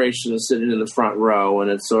corporation is sitting in the front row, and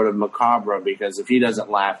it's sort of macabre because if he doesn't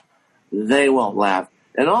laugh, they won't laugh.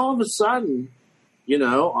 And all of a sudden, you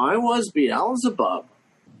know, I was Beelzebub,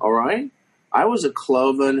 all right? I was a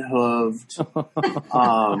cloven-hooved,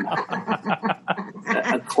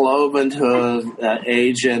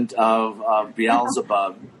 agent of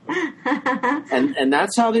Beelzebub. And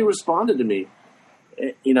that's how they responded to me.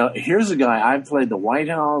 You know, here's a guy, I've played the White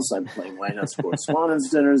House, I've played White House Correspondents'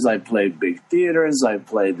 Dinners, I've played big theaters, I've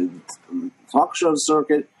played the talk show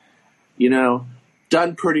circuit, you know,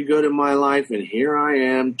 done pretty good in my life, and here I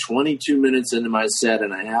am, 22 minutes into my set,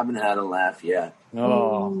 and I haven't had a laugh yet.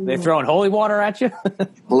 Oh, they throwing holy water at you?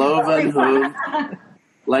 Cloven hoof.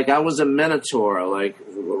 Like I was a minotaur, like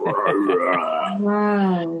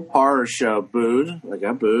Wow. Horror show, booed. I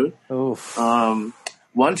got booed. Oof.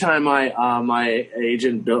 One time, my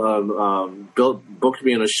agent booked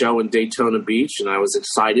me on a show in Daytona Beach, and I was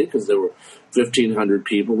excited because there were 1,500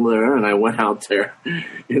 people there, and I went out there,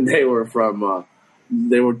 and they were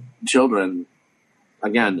children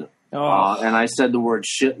again, and I said the word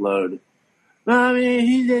shitload. Mommy,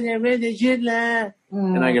 he said I read the shitload,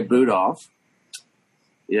 and I got booed off.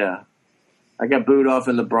 Yeah, I got booed off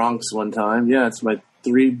in the Bronx one time. Yeah, it's my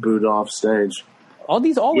 3 booed off stage. all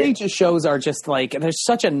these ages shows are just like, they're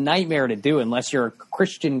such a nightmare to do unless you're a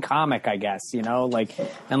Christian comic, I guess, you know, like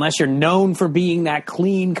unless you're known for being that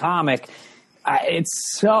clean comic.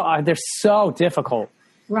 They're so difficult.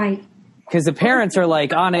 Right. Because the parents are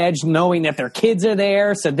like on edge knowing that their kids are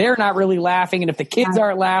there, so they're not really laughing. And if the kids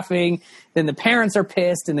aren't laughing, then the parents are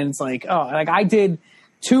pissed. And then it's like, I did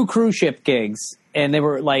 2 cruise ship gigs, and they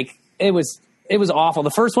were like, it was awful.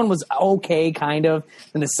 The first one was okay, kind of.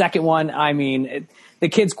 And the second one, I mean, the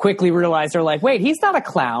kids quickly realized, they're like, wait, he's not a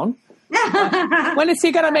clown. When is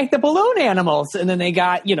he going to make the balloon animals? And then they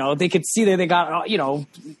got, they could see that they got,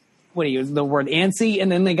 what do you use the word antsy, and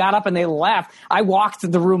then they got up and they left. I walked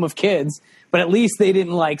the room of kids, but at least they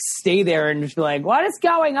didn't like stay there and just be like, what is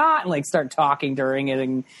going on? And like start talking during it,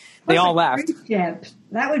 and they all left.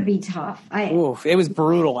 That would be tough. It was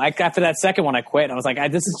brutal. After that second one, I quit. I was like,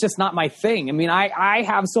 this is just not my thing. I mean, I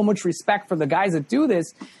have so much respect for the guys that do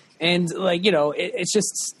this, and like, it's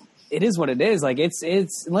just, it is what it is. Like it's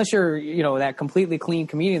unless you're, that completely clean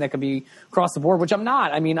comedian that could be across the board, which I'm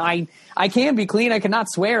not. I mean, I can be clean. I cannot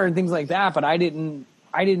swear and things like that, but I didn't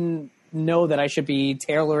know that I should be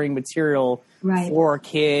tailoring material for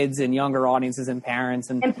kids and younger audiences and parents.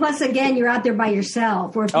 And plus, again, you're out there by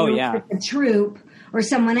yourself, or if you're with a troupe or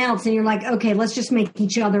someone else, and you're like, okay, let's just make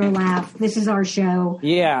each other laugh. This is our show.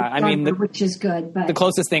 Yeah, I mean, which is good. But the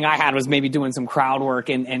closest thing I had was maybe doing some crowd work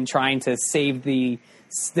and trying to save the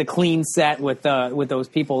clean set with those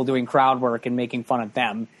people doing crowd work and making fun of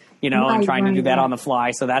them, and trying to do that on the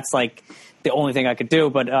fly. So that's like the only thing I could do.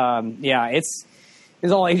 But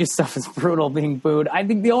it's all ages stuff is brutal being booed. I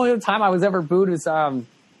think the only time I was ever booed was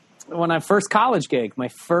when my first college gig.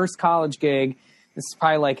 This is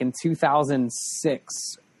probably like in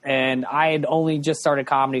 2006, and I had only just started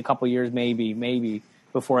comedy a couple years, maybe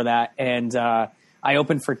before that. And I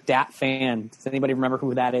opened for Dat Fan. Does anybody remember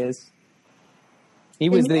who that is?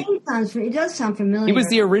 It does sound familiar. He was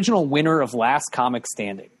the original winner of Last Comic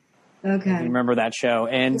Standing. Okay, I remember that show,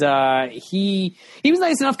 and he was a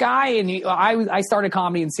nice enough guy. And I started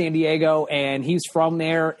comedy in San Diego, and he's from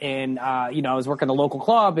there. And I was working at a local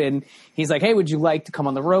club, and he's like, "Hey, would you like to come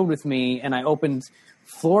on the road with me?" And I opened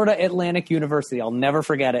Florida Atlantic University. I'll never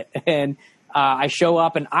forget it. And I show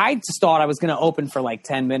up, and I just thought I was going to open for like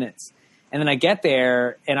 10 minutes, and then I get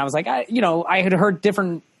there, and I was like, I had heard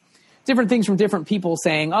different things from different people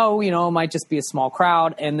saying, it might just be a small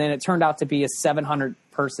crowd. And then it turned out to be a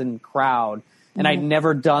 700-person crowd. And I'd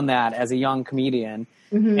never done that as a young comedian.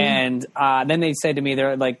 Mm-hmm. And then they said to me,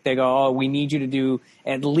 they go, we need you to do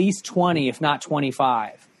at least 20, if not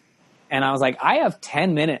 25. And I was like, I have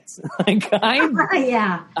 10 minutes. I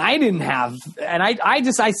didn't have, and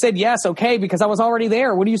I said yes, okay, because I was already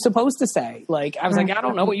there. What are you supposed to say? Like, I was like, I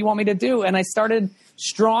don't know what you want me to do. And I started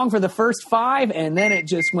strong for the first 5, and then it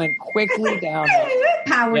just went quickly down.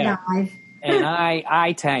 Power dive. And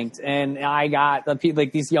I tanked, and I got the people,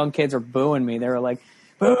 like these young kids are booing me. They were like,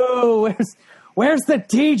 boo, where's the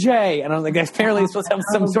DJ? And I was like, apparently it's supposed to have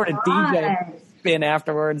some sort of DJ spin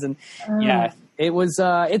afterwards. And it was,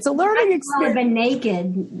 it's a learning experience. I've been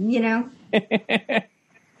naked,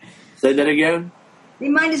 Say that again. They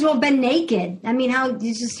might as well have been naked. I mean,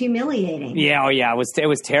 it's just humiliating. Yeah, it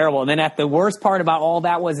was terrible. And then the worst part about all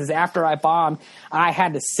that is after I bombed, I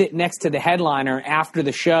had to sit next to the headliner after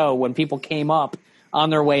the show when people came up on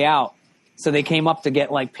their way out. So they came up to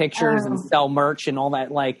get like pictures and sell merch and all that.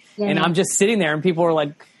 And I'm just sitting there, and people were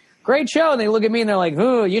like, "Great show!" And they look at me and they're like,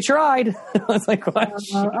 "Oh, you tried." I was like, "What?"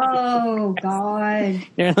 Oh God!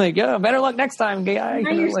 They're like, "Oh, better luck next time, guy." Now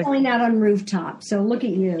you're selling out on rooftops, so look at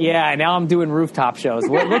you. Yeah, now I'm doing rooftop shows.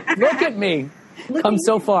 Look at me. Come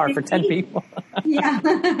so far for 10 people.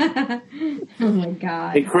 Yeah. Oh my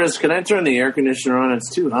God. Hey Chris, can I turn the air conditioner on? It's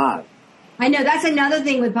too hot. I know, that's another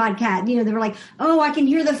thing with podcast. They were like, "Oh, I can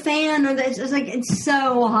hear the fan," or this. It's like, it's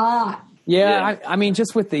so hot. Yeah. I mean,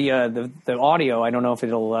 just with the audio, I don't know if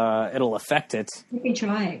it'll affect it. You can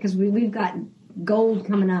try it, because we've got gold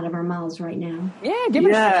coming out of our mouths right now. Yeah, give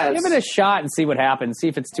it a shot and see what happens. See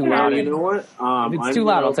if it's too loud. You know what? If it's too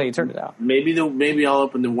loud, I'll tell you turn it out. Maybe I'll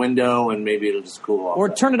open the window and maybe it'll just cool off. Or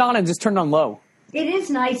turn it on and just turn it on low. It is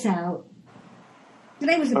nice out.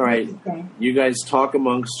 Today was a great day. You guys talk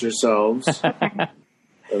amongst yourselves,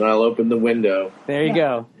 and I'll open the window. There you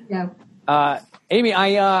go. Yeah. Amy,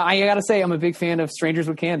 I gotta say, I'm a big fan of Strangers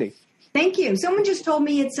with Candy. Thank you. Someone just told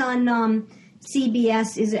me it's on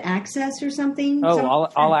CBS. Is it Access or something? Oh,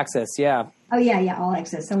 All Access, yeah. Oh yeah, All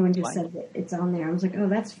Access. Someone just said that it's on there. I was like, oh,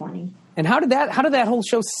 that's funny. And how did that whole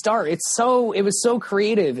show start? It was so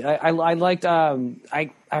creative. I liked. I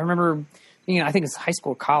remember. I think it's high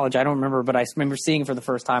school or college. I don't remember, but I remember seeing it for the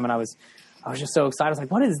first time, and I was I was just so excited. I was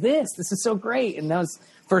like, what is this? This is so great. And that was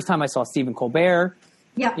the first time I saw Stephen Colbert.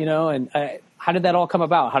 Yeah. You know, and how did that all come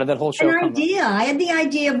about? How did that whole show come about? I had the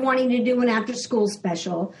idea of wanting to do an after-school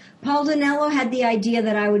special. Paul Dinello had the idea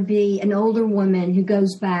that I would be an older woman who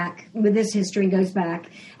goes back, with this history goes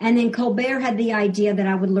back. And then Colbert had the idea that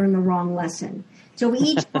I would learn the wrong lesson. So we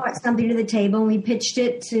each brought something to the table, and we pitched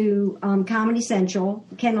it to Comedy Central,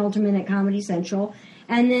 Ken Alterman at Comedy Central.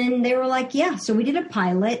 And then they were like, yeah. So we did a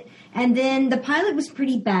pilot. And then the pilot was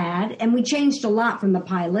pretty bad, and we changed a lot from the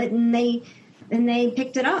pilot, and they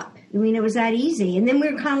picked it up. I mean, it was that easy. And then we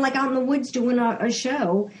were kind of like out in the woods doing a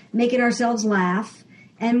show, making ourselves laugh.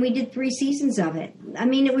 And we did 3 seasons of it. I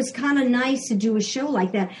mean, it was kind of nice to do a show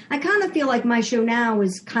like that. I kind of feel like my show now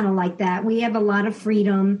is kind of like that. We have a lot of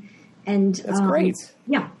freedom. And that's great.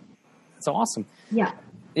 Yeah. That's awesome. Yeah.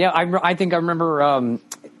 Yeah, I think I remember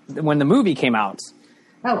when the movie came out.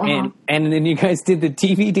 Oh, uh-huh. And then you guys did the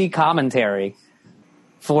DVD commentary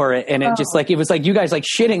for it. And it just like, it was like you guys like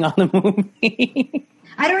shitting on the movie.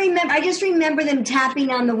 I don't remember. I just remember them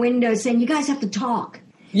tapping on the window saying, you guys have to talk.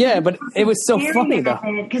 Yeah, but it was so funny though.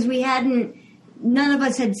 Because none of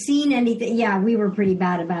us had seen anything. Yeah, we were pretty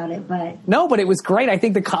bad about it, but. No, but it was great. I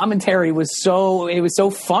think the commentary was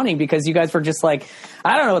so funny because you guys were just like,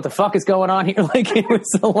 I don't know what the fuck is going on here. Like it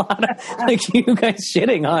was a lot of like you guys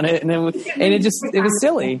shitting on it, and it was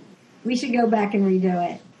silly. We should go back and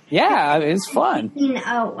redo it. Yeah, it was fun.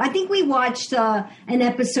 I think we watched an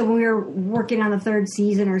episode when we were working on the 3rd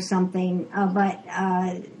season or something. But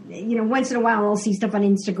once in a while I'll see stuff on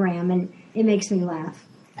Instagram, and it makes me laugh.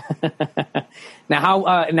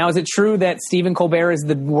 Now is it true that Stephen Colbert is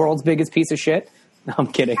the world's biggest piece of shit? No, I'm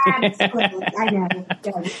kidding. Absolutely, I know.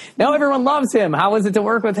 Now everyone loves him. How is it to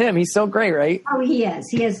work with him? He's so great, right? Oh, he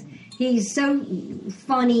is. He's so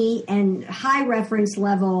funny and high reference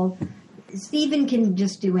level. Stephen can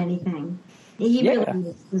just do anything. He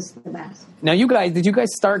really is the best. Now, did you guys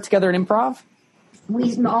start together in improv?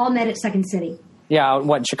 We all met at Second City. Yeah,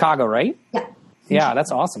 in Chicago, right? Yeah. Yeah,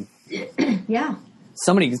 that's awesome. Yeah.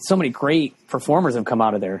 So many great performers have come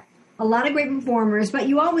out of there. A lot of great performers, but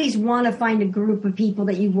you always want to find a group of people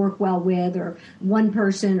that you work well with, or one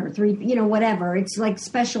person or 3, whatever. It's like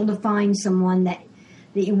special to find someone that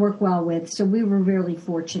you work well with. So we were really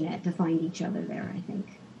fortunate to find each other there, I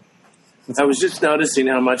think. I was just noticing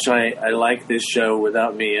how much I like this show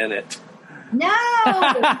without me in it. No,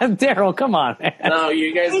 Daryl, come on, man. No,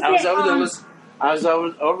 you guys. I was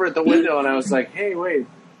over at the window, and I was like, "Hey, wait!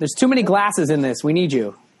 There's too many glasses in this. We need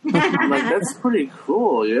you." I'm like, "That's pretty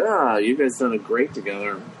cool. Yeah, you guys done it great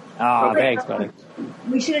together." Oh, thanks, buddy.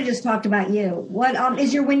 We should have just talked about you. What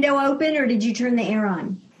is your window open, or did you turn the air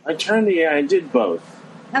on? I did both.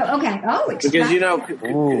 Oh, okay. Oh, because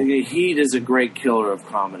heat is a great killer of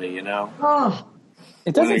comedy. Oh,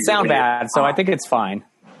 it doesn't sound bad, so I think it's fine.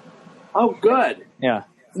 Oh, good. Yeah.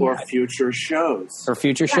 For future shows. For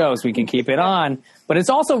future shows, we can keep it on. But it's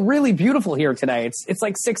also really beautiful here today. It's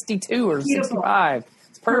like 62 or 65.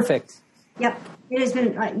 It's perfect. Yep. It has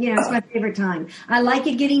been, it's my favorite time. I like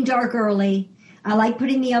it getting dark early. I like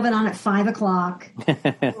putting the oven on at 5 o'clock.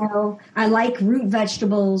 I like root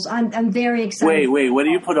vegetables. I'm very excited. Wait. What do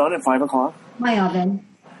you put on at 5 o'clock? My oven.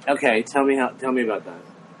 Okay. Tell me about that.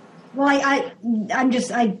 Well,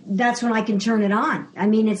 that's when I can turn it on. I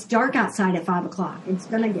mean, it's dark outside at 5 o'clock. It's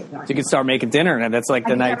going to get dark. So you can start making dinner, and that's like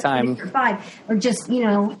the nighttime. 5, or just,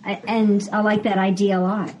 and I like that idea a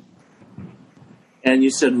lot. And you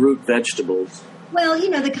said root vegetables. Well,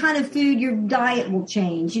 the kind of food, your diet will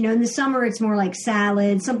change. In the summer, it's more like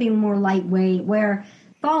salad, something more lightweight, where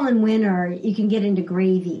fall and winter, you can get into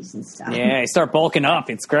gravies and stuff. Yeah, you start bulking up.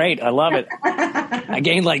 It's great. I love it. I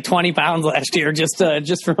gained like 20 pounds last year just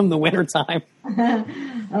from the winter time.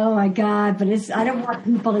 Oh, my God. But I don't want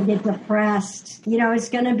people to get depressed. It's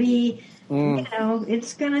going to be,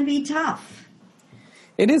 it's going to be tough.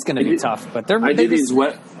 It is going to be tough, but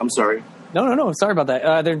I'm sorry. No. Sorry about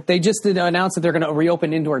that. They just announced that they're going to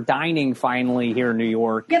reopen indoor dining finally here in New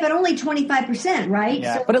York. Yeah, but only 25%, right?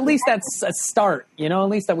 Yeah, so, but at least that's a start. At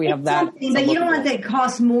least that we have that. But you don't want that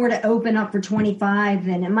cost more to open up for 25,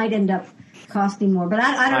 then it might end up costing more. But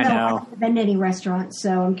I don't know. I haven't been to any restaurants,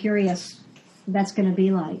 so I'm curious what that's going to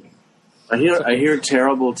be like. I hear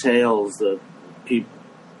terrible tales that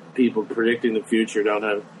people predicting the future don't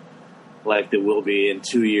have. Like that will be in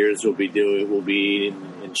 2 years, we'll be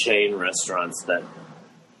in chain restaurants that,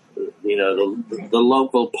 the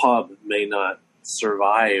local pub may not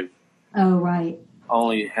survive. Oh, right.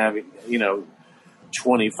 Only having,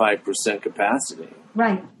 25% capacity.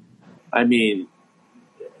 Right. I mean,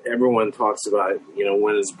 everyone talks about,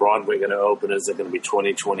 when is Broadway going to open? Is it going to be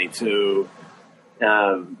 2022?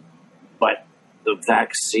 But the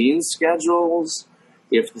vaccine schedules.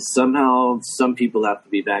 If somehow some people have to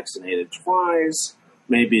be vaccinated twice,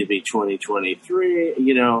 maybe it'd be 2023.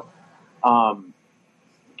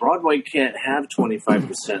 Broadway can't have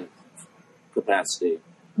 25% capacity.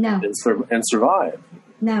 No. And survive.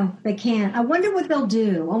 No, they can't. I wonder what they'll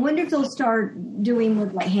do. I wonder if they'll start doing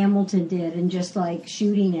what like Hamilton did and just like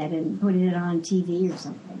shooting it and putting it on TV or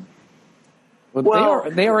something. Well,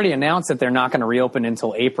 they already announced that they're not going to reopen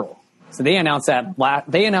until April. So they announced that.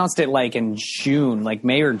 They announced it like in June, like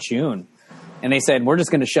May or June, and they said we're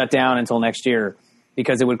just going to shut down until next year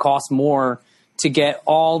because it would cost more to get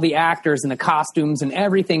all the actors and the costumes and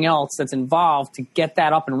everything else that's involved to get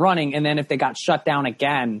that up and running. And then if they got shut down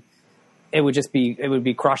again, it would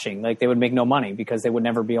be crushing. Like they would make no money because they would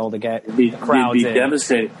never be able to get the crowds in. It'd be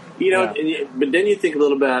devastating. But then you think a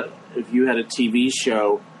little about if you had a TV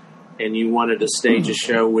show and you wanted to stage a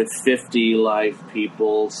show with 50 live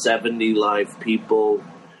people, 70 live people,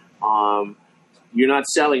 you're not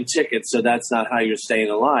selling tickets, so that's not how you're staying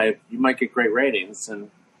alive. You might get great ratings, and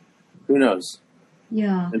who knows?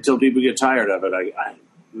 Yeah. Until people get tired of it.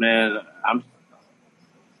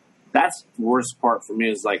 That's the worst part for me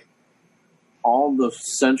is like all the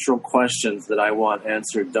central questions that I want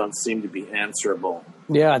answered don't seem to be answerable.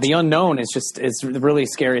 Yeah, the unknown is the really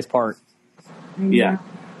scariest part. Yeah.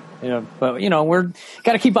 Yeah, but we're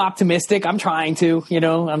got to keep optimistic. I'm trying to, there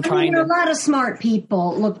are a lot of smart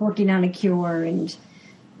people working on a cure, and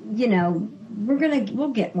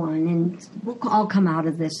we'll get one, and we'll all come out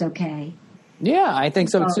of this okay. Yeah, I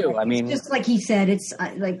think so too. I mean, just like he said, it's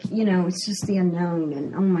it's just the unknown,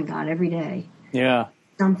 and oh my God, every day. Yeah.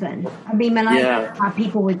 Something. I mean, I have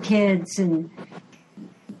people with kids, and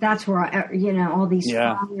that's where all these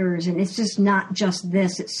fires, and it's just not just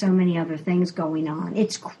this; it's so many other things going on.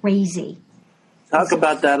 It's crazy. Talk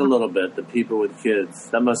about that a little bit. The people with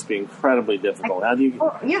kids, that must be incredibly difficult. How do you?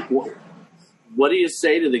 What do you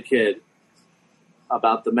say to the kid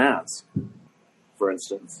about the mask, for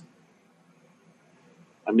instance?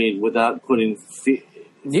 I mean, without putting fear.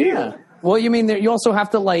 Yeah. Well, you mean you also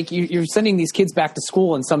have to you're sending these kids back to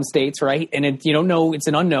school in some states, right? And you don't know, it's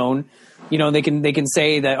an unknown. They can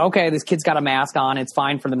say that, okay, this kid's got a mask on, it's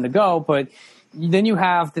fine for them to go. But then you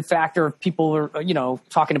have the factor of people,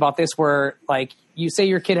 talking about this where you say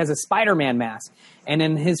your kid has a Spider-Man mask and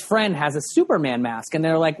then his friend has a Superman mask and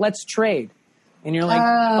they're like, let's trade. And you're like,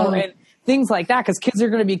 and things like that, because kids are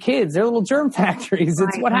going to be kids. They're little germ factories.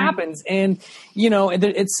 It's what happens. And,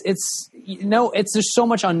 it's just so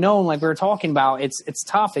much unknown. Like we were talking about, it's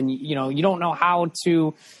tough. And, you don't know how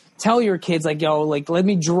to tell your kids let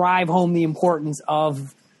me drive home the importance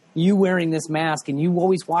of you wearing this mask and you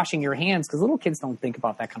always washing your hands, because little kids don't think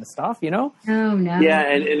about that kind of stuff, Oh, no. Yeah,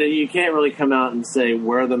 and you can't really come out and say,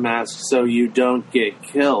 wear the mask so you don't get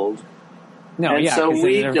killed. No, and so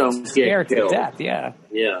we don't get killed. To death, yeah.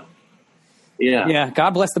 Yeah. Yeah. Yeah.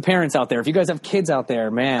 God bless the parents out there. If you guys have kids out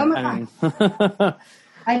there, man.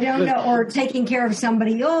 I don't know, or taking care of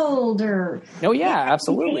somebody old, or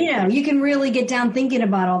absolutely. You can really get down thinking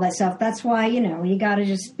about all that stuff. That's why you got to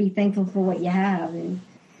just be thankful for what you have.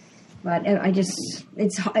 But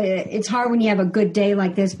it's hard when you have a good day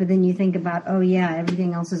like this, but then you think about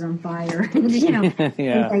everything else is on fire.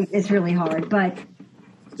 It's really hard. But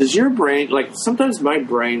does your brain sometimes my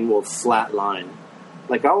brain will flatline.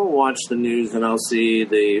 I will watch the news and I'll see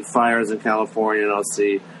the fires in California and I'll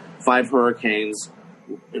see 5 hurricanes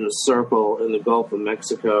in a circle in the Gulf of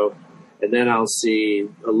Mexico, and then I'll see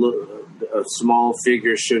a small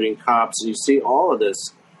figure shooting cops, and you see all of this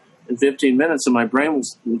in 15 minutes, and my brain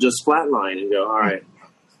will just flatline and go, all right,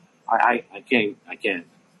 I can't.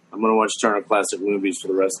 I'm going to watch Turner Classic Movies for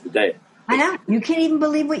the rest of the day. I know. You can't even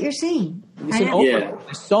believe what you're seeing.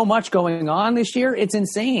 There's so much going on this year. It's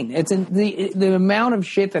insane. It's the amount of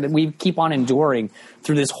shit that we keep on enduring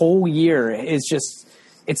through this whole year is just,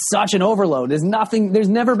 it's such an overload. There's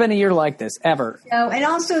never been a year like this ever. No, and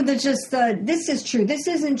also this is true. This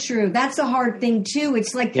isn't true. That's a hard thing too.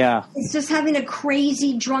 It's it's just having a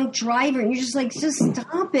crazy drunk driver and you're just just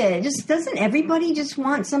stop it. Just doesn't everybody just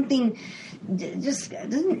want something?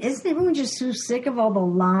 Isn't everyone just so sick of all the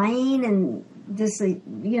lying and this,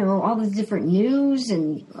 all the different news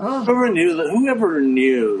and whoever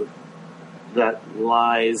knew that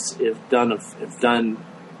lies, if done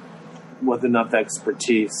with enough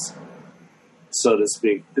expertise, so to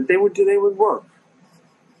speak, that they would work.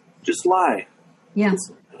 Just lie. Yeah.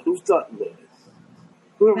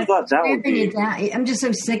 Whoever thought that would be? I'm just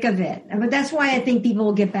so sick of it. But that's why I think people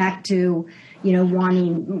will get back to,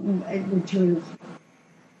 wanting the truth.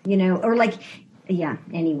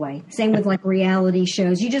 Anyway. Same with reality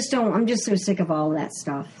shows. I'm just so sick of all that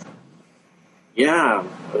stuff. Yeah,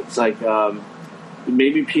 it's like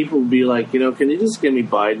maybe people will be like, can you just give me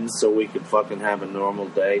Biden so we could fucking have a normal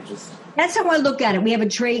day? Just That's how I look at it. We have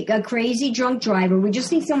a crazy drunk driver. We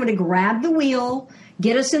just need someone to grab the wheel,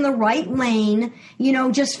 get us in the right lane,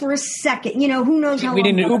 just for a second. Who knows how We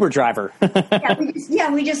long. need an Uber driver.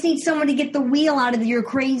 We just need someone to get the wheel out of your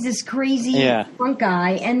crazy drunk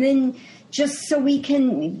guy, and then just so we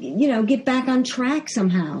can, get back on track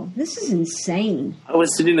somehow. This is insane. I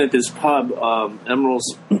was sitting at this pub,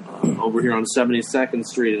 Emerald's, over here on 72nd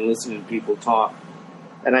Street, and listening to people talk.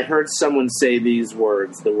 And I heard someone say these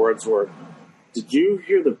words. The words were, "Did you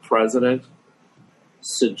hear the president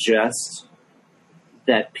suggest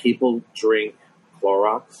that people drink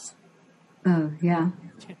Clorox?" Oh, yeah.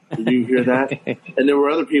 Did you hear that? And there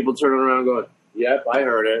were other people turning around going, "Yep, I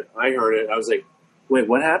heard it. I was like, wait,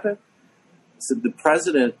 what happened?" So the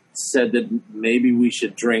president said that maybe we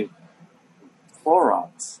should drink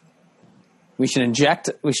Clorox. We should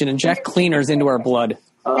inject cleaners into our blood.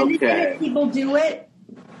 And then people do it.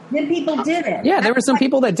 Then people did it. Yeah, there were some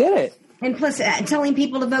people that did it. And plus, telling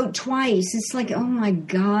people to vote twice. It's like, oh my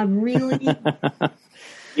God, really?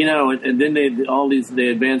 And then they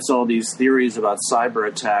advance all these theories about cyber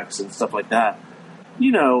attacks and stuff like that.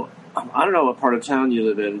 I don't know what part of town you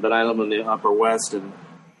live in, but I live in the Upper West, and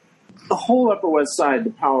the whole Upper West Side, the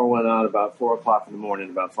power went out about 4 o'clock in the morning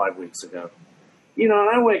about 5 weeks ago. And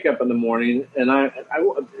I wake up in the morning, and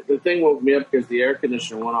the thing woke me up because the air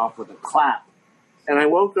conditioner went off with a clap. And I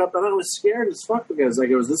woke up, and I was scared as fuck because I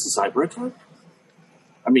go, is this a cyber attack?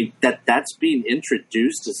 I mean, that's being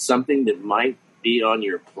introduced as something that might be on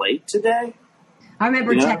your plate today? I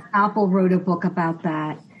remember Ted Koppel wrote a book about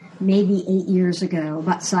that maybe 8 years ago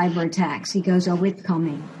about cyber attacks. He goes, oh, it's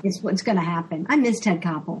coming. It's what's going to happen. I miss Ted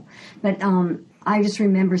Koppel. But I just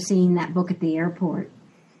remember seeing that book at the airport.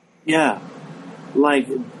 Yeah.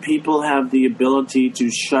 Like, people have the ability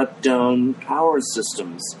to shut down power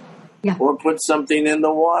systems. Yeah. Or put something in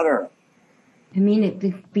the water. I mean,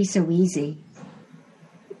 it'd be so easy.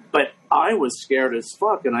 But I was scared as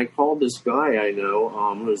fuck, and I called this guy I know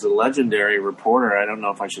who's a legendary reporter. I don't know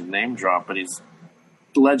if I should name drop, but he's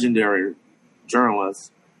a legendary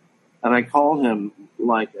journalist. And I called him,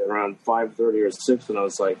 like, around 5:30 or 6, and I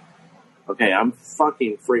was like, okay, I'm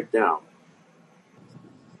fucking freaked out.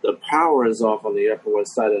 The power is off on the Upper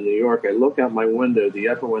West Side of New York. I look out my window. The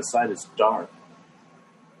Upper West Side is dark.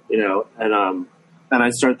 And I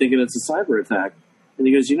start thinking it's a cyber attack. And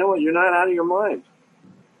he goes, you know what? You're not out of your mind.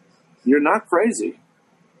 You're not crazy.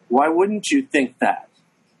 Why wouldn't you think that?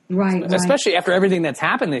 Right. Especially after everything that's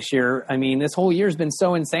happened this year. I mean, this whole year's been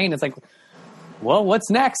so insane. It's like, well, what's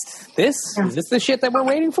next? Is this the shit that we're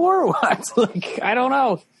waiting for? Or what? Like, I don't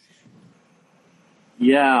know.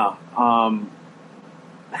 Yeah.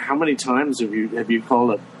 How many times have you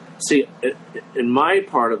called it? See, in my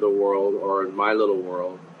part of the world, or in my little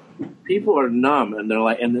world, people are numb, and they're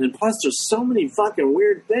like, and plus there's so many fucking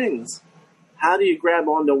weird things. How do you grab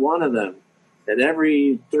onto one of them? And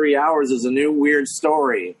every 3 hours is a new weird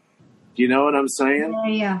story. Do you know what I'm saying?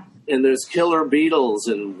 Yeah. And there's killer beetles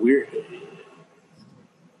and weird.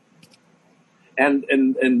 And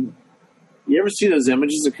you ever see those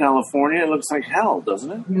images of California? It looks like hell,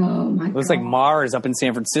 doesn't it? Oh my God. It looks like Mars up in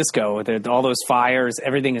San Francisco with all those fires.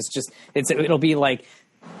 Everything is just it'll be like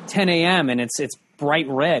 10 a.m. and it's bright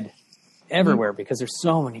red everywhere because there's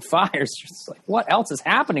so many fires. Just like, what else is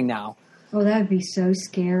happening now? Oh, that would be so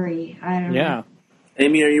scary. I don't know. Yeah.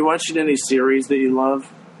 Amy, are you watching any series that you love?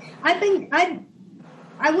 I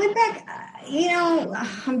went back,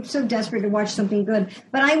 I'm so desperate to watch something good,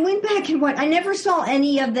 but I went back and I never saw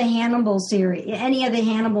any of the Hannibal series, any of the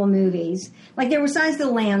Hannibal movies. Like, there was Silence of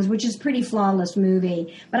the Lambs, which is a pretty flawless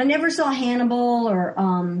movie, but I never saw Hannibal or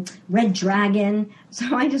Red Dragon,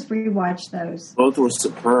 so I just rewatched those. Both were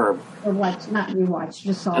superb. Or not rewatched,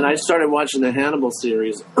 just saw And them. I started watching the Hannibal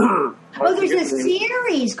series. Oh, there's a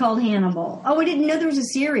series called Hannibal. Oh, I didn't know there was a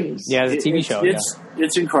series. Yeah, it's a TV show.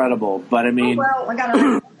 It's incredible, but I mean, I got to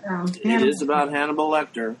write that down. it is about Hannibal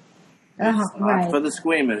Lecter. Not Right. for the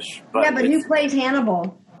squeamish. But Yeah, but who plays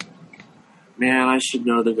Hannibal? Man, I should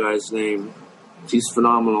know the guy's name. He's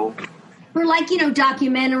phenomenal. For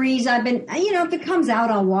documentaries, I've been, if it comes out,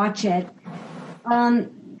 I'll watch it.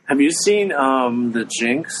 Have you seen The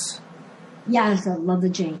Jinx? Yes, I love the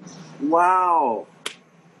Jinx. Wow.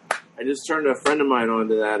 I just turned a friend of mine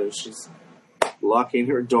onto that, and she's locking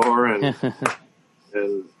her door, and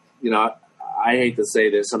I hate to say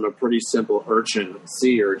this, I'm a pretty simple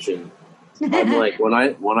sea urchin. I'm like, when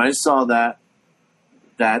I saw that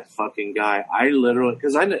fucking guy, I literally,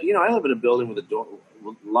 because I live in a building with a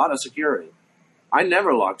lot of security. I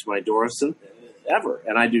never locked my door ever,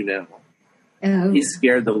 and I do now. Oh. He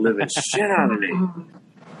scared the living shit out of me.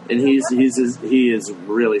 And he is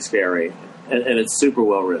really scary, and it's super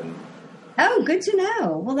well written. Oh, good to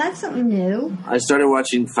know. Well, that's something new. I started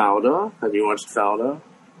watching Fauda. Have you watched Fauda?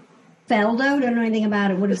 Feldo? Don't know anything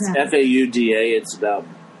about it. What is that? Fauda. It's about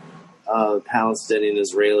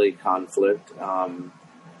Palestinian-Israeli conflict.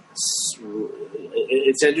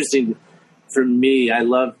 It's interesting for me. I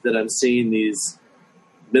love that I'm seeing these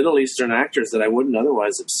Middle Eastern actors that I wouldn't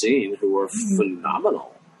otherwise have seen, who are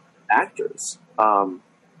phenomenal actors.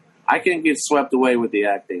 I can get swept away with the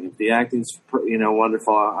acting. If the acting's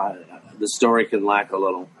wonderful, the story can lack a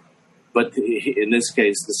little. But in this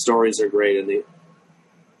case, the stories are great and the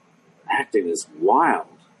acting is wild.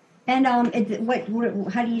 And what?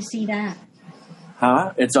 How do you see that?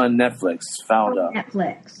 Huh? It's on Netflix. Fauda.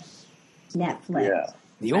 Netflix. Yeah.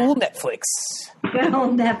 The old Netflix. Good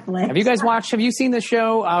old Netflix. Have you seen the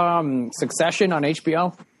show Succession on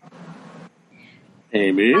HBO?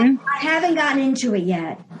 Amy? I haven't gotten into it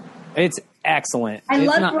yet. It's excellent. I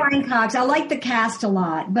love Brian Cox. I like the cast a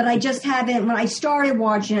lot, but I just haven't. When I started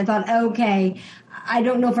watching, I thought, okay, I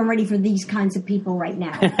don't know if I'm ready for these kinds of people right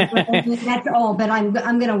now. That's all, but I'm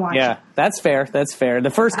going to watch it. Yeah, that's fair. That's fair. The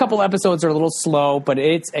first couple episodes are a little slow, but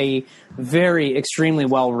it's a very extremely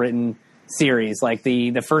well-written series. Like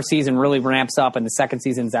the first season really ramps up, and the second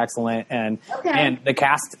season's excellent, and the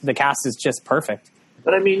cast is just perfect.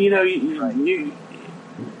 But I mean, you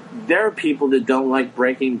there are people that don't like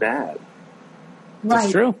Breaking Bad. Right.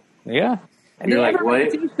 That's true. Yeah. And you're like, everybody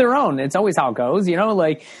what? to each their own. It's always how it goes.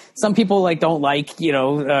 Like some people don't like,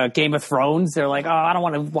 Game of Thrones. They're like, oh, I don't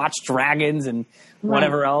want to watch dragons and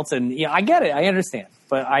whatever else. And I get it. I understand.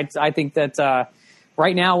 But I think that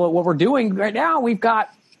right now, what we're doing right now, we've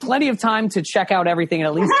got plenty of time to check out everything and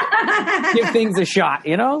at least give things a shot,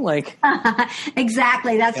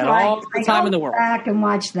 Exactly. That's why all the time in the world. Back and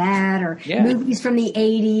watch that, or movies from the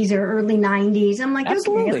 80s or early 90s. I'm like,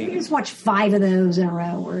 absolutely. Okay, let me just watch 5 of those in a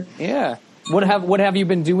row. What have you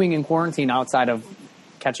been doing in quarantine outside of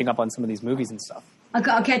catching up on some of these movies and stuff?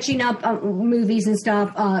 Catching up movies and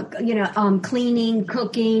stuff. Cleaning,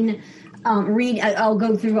 cooking. I'll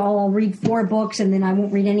go through. I'll read 4 books, and then I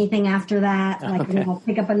won't read anything after that. I'll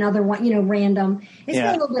pick up another one. Random. It's been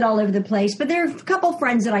a little bit all over the place, but there are a couple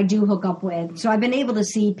friends that I do hook up with, so I've been able to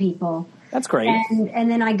see people. That's great.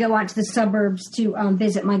 And then I go out to the suburbs to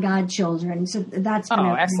visit my godchildren. So that's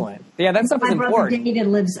excellent. Yeah, that stuff is important. My brother David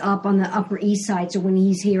lives up on the Upper East Side, so when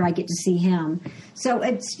he's here, I get to see him. So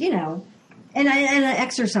it's and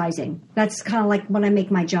exercising. That's kind of like when I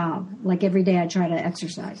make my job. Like every day, I try to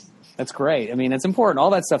exercise. That's great. I mean, it's important.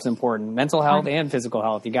 All that stuff's important. Mental health and physical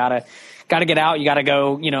health. You gotta get out. You gotta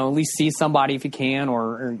go. At least see somebody if you can.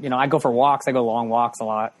 Or I go for walks. I go long walks a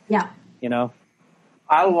lot. Yeah.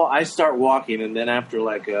 I start walking, and then after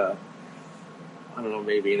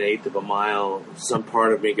maybe an eighth of a mile, some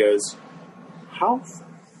part of me goes, "How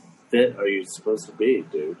fit are you supposed to be,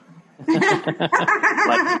 dude? This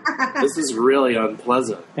is really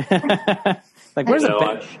unpleasant." Where's the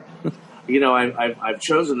bench? I've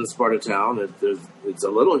chosen this part of town. It's a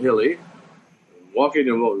little hilly. Walking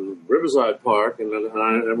to Riverside Park, and then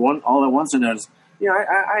all at once I noticed,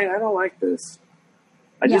 I don't like this.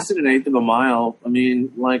 I just did an eighth of a mile. I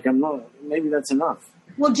mean, I'm not. Maybe that's enough.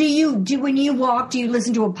 Well, when you walk? Do you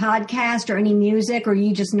listen to a podcast or any music, or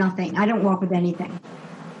you just nothing? I don't walk with anything.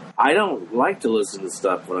 I don't like to listen to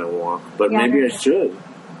stuff when I walk, but maybe I should.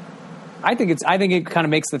 I think it kind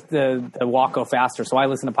of makes the walk go faster. So I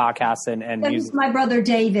listen to podcasts and music. My brother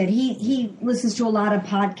David, he listens to a lot of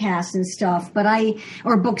podcasts and stuff,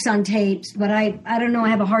 or books on tapes. But I don't know. I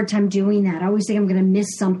have a hard time doing that. I always think I'm going to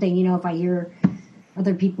miss something. If I hear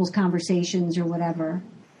other people's conversations or whatever.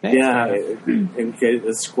 Yeah, in case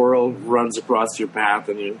a squirrel runs across your path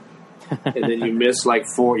and then you miss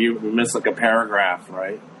you miss a paragraph,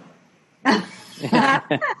 right?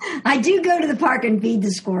 I do go to the park and feed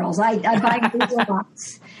the squirrels. I buy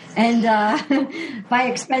nuts and buy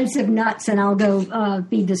expensive nuts, and I'll go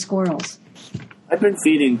feed the squirrels. I've been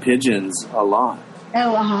feeding pigeons a lot.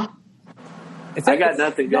 Oh, I got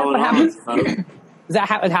nothing going on. Is that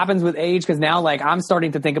how it happens with age? Because now, I'm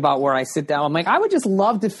starting to think about where I sit down. I'm like, I would just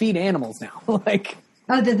love to feed animals now. Oh,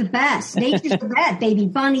 they're the best. Nature's the best. Baby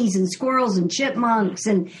bunnies and squirrels and chipmunks,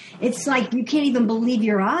 and it's like you can't even believe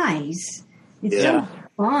your eyes. It's so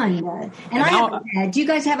fun. And I have a pet. Do you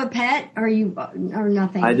guys have a pet, or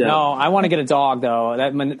nothing? I don't. No, I want to get a dog though.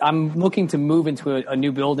 I'm looking to move into a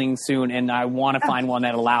new building soon, and I want to find one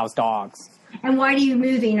that allows dogs. And why are you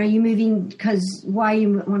moving? Are you moving because why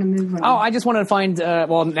you want to move? Oh, I just wanted to find.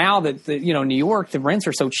 Well, now that New York, the rents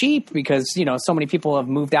are so cheap because so many people have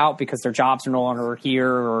moved out because their jobs are no longer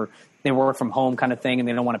here or they work from home kind of thing, and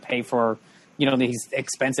they don't want to pay for these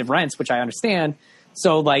expensive rents, which I understand.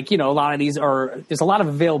 So a lot of these there's a lot of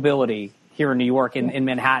availability here in New York, in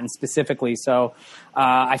Manhattan specifically. So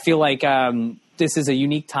I feel like this is a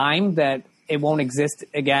unique time that it won't exist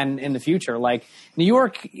again in the future. Like New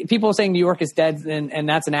York, people are saying New York is dead, and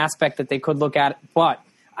that's an aspect that they could look at. But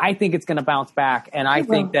I think it's going to bounce back, and I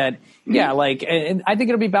think that and I think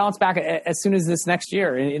it'll be bounced back as soon as this next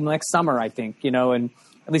year, in next summer. I think and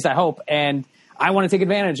at least I hope. And I want to take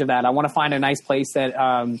advantage of that. I want to find a nice place that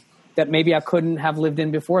that maybe I couldn't have lived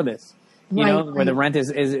in before this. Where the rent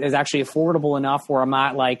is actually affordable enough where I'm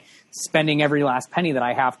not spending every last penny that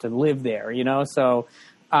I have to live there. So.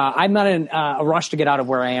 I'm not in a rush to get out of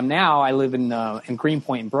where I am now. I live in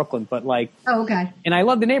Greenpoint in Brooklyn, but oh, okay. And I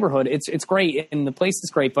love the neighborhood. It's great, and the place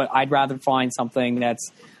is great. But I'd rather find something that's,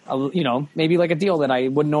 maybe like a deal that I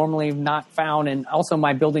would normally have not found. And also,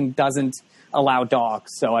 my building doesn't allow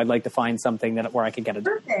dogs, so I'd like to find something where I could get a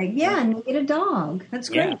dog. Perfect. Yeah, and get a dog. That's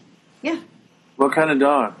great. Yeah. What kind of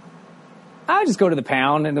dog? I just go to the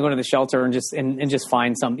pound and go to the shelter and just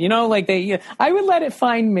find some, I would let it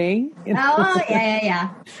find me. Oh, yeah.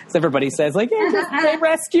 As everybody says, they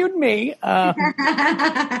rescued me. That's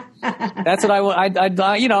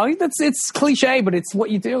what it's cliche, but it's what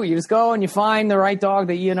you do. You just go and you find the right dog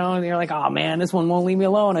that, and you're like, oh man, this one won't leave me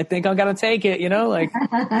alone. I think I'm going to take it, Do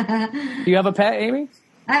you have a pet, Amy?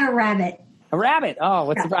 I have a rabbit. A rabbit? Oh,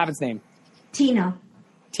 what's the rabbit's name? Tina.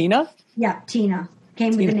 Tina? Yeah, Tina.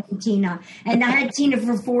 Came with the name Tina. And I had Tina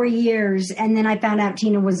for 4 years, and then I found out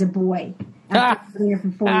Tina was a boy. I had Tina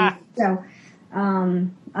for 4 years. So,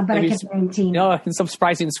 but I kept the name Tina. No, I'm so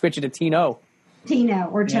surprised you didn't switch it to Tino. Tino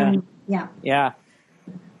or Tony. Yeah. Yeah.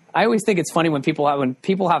 I always think it's funny when people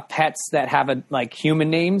have pets that have human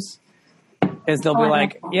names. Is they'll be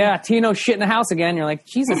Tino shit in the house again. You're like,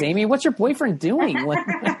 Jesus, Amy, what's your boyfriend doing?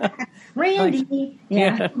 Randy.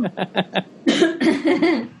 Yeah.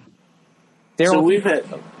 So we've had.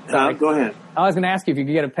 Go ahead. I was going to ask you if you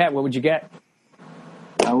could get a pet, what would you get?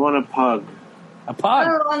 I want a pug. A pug?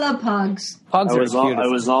 Oh, I love pugs. Pugs are cute. I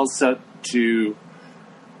was all set to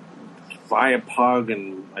buy a pug,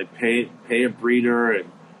 and I pay a breeder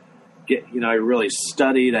and get. I really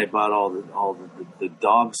studied. I bought all the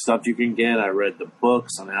dog stuff you can get. I read the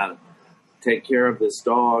books on how to take care of this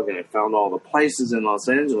dog, and I found all the places in Los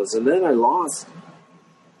Angeles, and then I lost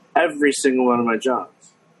every single one of my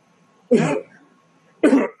jobs.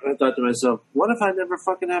 I thought to myself, what if I never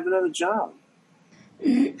fucking have another job?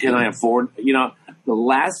 Can I afford, the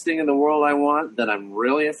last thing in the world I want that I'm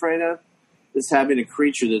really afraid of is having a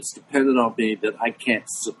creature that's dependent on me that I can't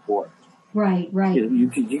support. Right. You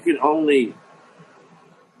can only,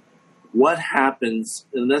 what happens,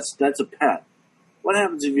 and that's a pet. What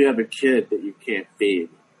happens if you have a kid that you can't feed?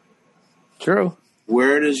 True.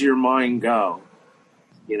 Where does your mind go?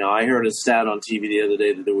 I heard a stat on TV the other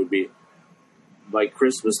day that there would be, by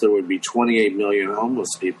Christmas, there would be 28 million homeless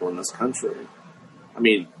people in this country. I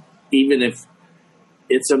mean, even if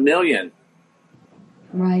it's a million.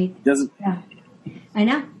 Right. Doesn't. Yeah. I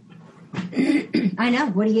know. I know.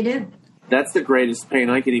 What do you do? That's the greatest pain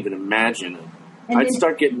I could even imagine. I'd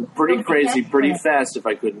start getting pretty crazy pretty fast if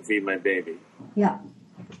I couldn't feed my baby. Yeah.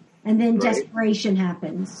 And then desperation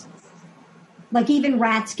happens. Even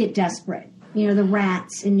rats get desperate. The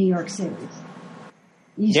rats in New York City.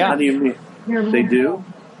 How do you mean? They do?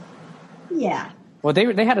 Yeah. Well,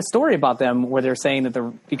 they had a story about them where they're saying that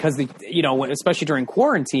especially during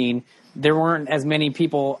quarantine, there weren't as many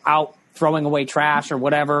people out throwing away trash or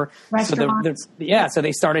whatever. Restaurants. So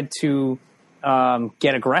they started to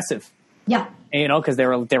get aggressive. Yeah. Because they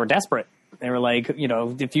were desperate. They were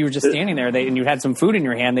if you were just standing there and you had some food in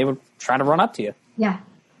your hand, they would try to run up to you. Yeah.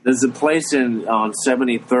 There's a place on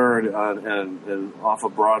 73rd and off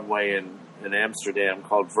of Broadway in Amsterdam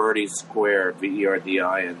called Verdi Square, Verdi,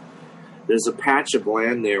 and there's a patch of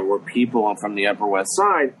land there where people from the Upper West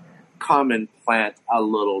Side come and plant a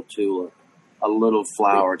little tulip, a little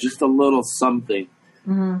flower, just a little something.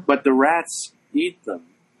 Mm-hmm. But the rats eat them.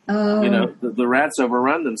 Oh. The rats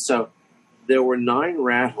overrun them. So there were 9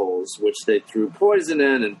 rat holes which they threw poison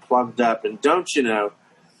in and plugged up. And don't you know,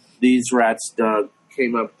 these rats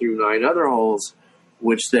came up through 9 other holes,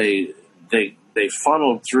 which they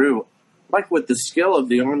funneled through, with the skill of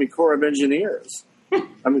the Army Corps of Engineers.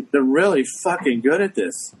 I mean, they're really fucking good at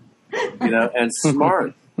this, and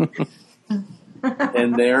smart.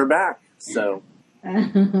 And they're back. So, I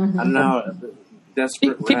don't know.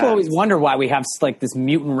 desperate People rats. always wonder why we have like this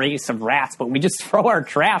mutant race of rats, but we just throw our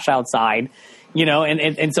trash outside, you know, and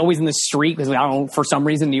it's always in the street because I don't know, for some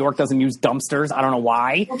reason New York doesn't use dumpsters. I don't know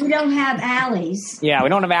why. Well, we don't have alleys. Yeah, we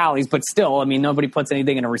don't have alleys, but still, I mean, nobody puts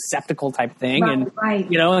anything in a receptacle type thing, Right.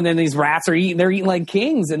 You know, and then these rats are they're eating like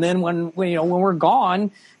kings, and then when we're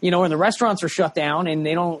gone, you know, when the restaurants are shut down and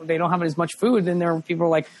they don't have as much food, then there are people are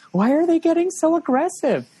like, why are they getting so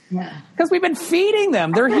aggressive? Yeah. Because we've been feeding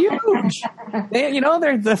them. They're huge.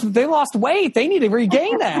 They lost weight. They need to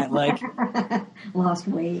regain that. Like, Lost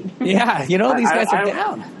weight. yeah, you know, these guys are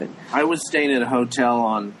down. I was staying at a hotel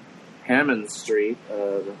on Hammond Street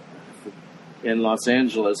in Los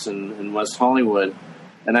Angeles in West Hollywood,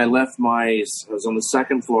 and I was on the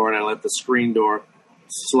second floor, and I left the screen door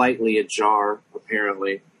slightly ajar,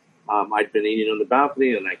 apparently. I'd been eating on the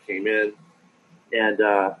balcony, and I came in, and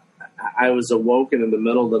I was awoken in the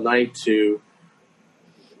middle of the night to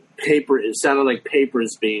paper. It sounded like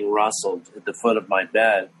papers being rustled at the foot of my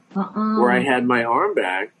bed, where I had my arm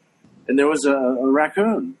back, and there was a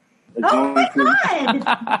raccoon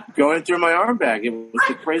going through my arm bag. It was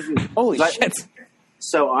the craziest. Holy shit!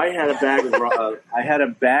 So I had a bag of I had a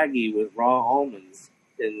baggie with raw almonds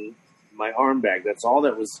in my arm bag. That's all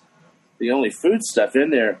that was, the only food stuff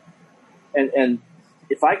in there. And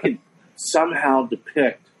if I could somehow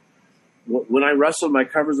depict when I rustled my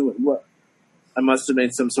covers, what I must have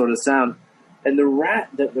made some sort of sound, and the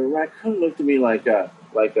raccoon looked at me like a.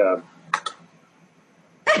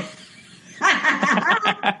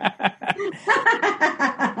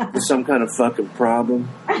 There's some kind of fucking problem.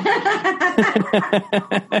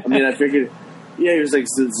 I mean, I figured, yeah, he was like,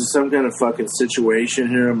 is there some kind of fucking situation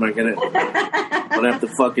here? Am I gonna have to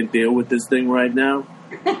fucking deal with this thing right now?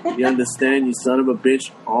 You understand, you son of a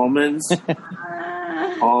bitch? Almonds.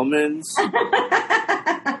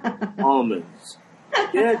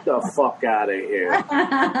 Get the fuck out of here.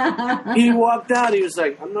 He walked out. He was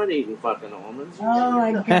like, I'm not eating fucking almonds. Oh,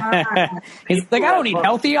 my God. He's like, I don't eat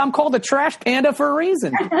healthy. I'm called a trash panda for a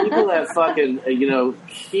reason. People have fucking,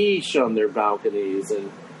 quiche on their balconies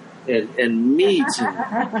and meat.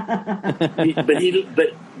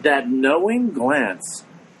 But that knowing glance,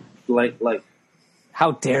 like.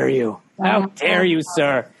 How dare you? How dare you,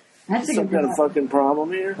 sir? That's some kind of fucking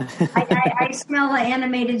problem here. I smell an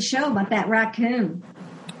animated show about that raccoon.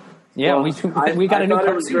 Yeah, well, we got a new. I thought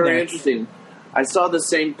it was very interesting. I saw the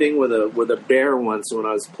same thing with a bear once when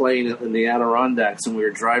I was playing in the Adirondacks, and we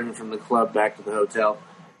were driving from the club back to the hotel,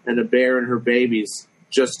 and a bear and her babies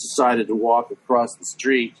just decided to walk across the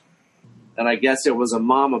street, and I guess it was a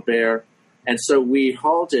mama bear, and so we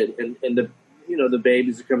halted, and the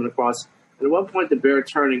babies are coming across, and at one point the bear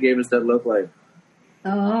turned and gave us that look like.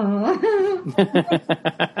 Oh.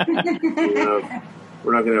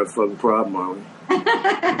 We're not going to have a fucking problem, are we?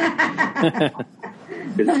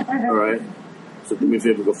 All right. So do me a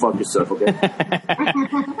favor, go fuck yourself, okay?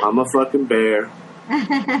 I'm a fucking bear.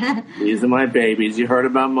 These are my babies. You heard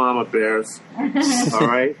about mama bears. All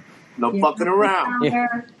right? No fucking around.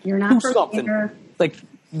 Yeah. You're not do something. Like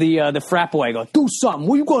the frat boy go, do something.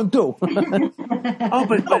 What are you going to do? Oh,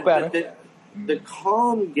 but the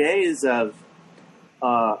calm gaze of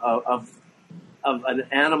an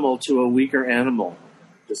animal to a weaker animal.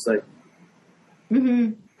 Just like,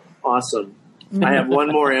 awesome. I have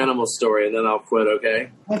one more animal story, and then I'll quit, okay?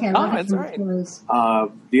 Okay. Oh, that's right.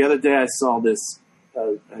 The other day I saw this,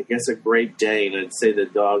 I guess a Great Dane. I'd say the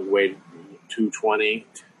dog weighed 220.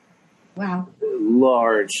 Wow.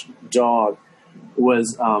 Large dog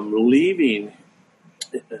was leaving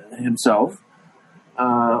himself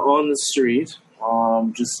on the street,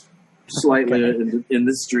 just slightly in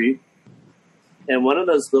the street, and one of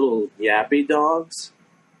those little yappy dogs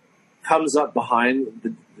comes up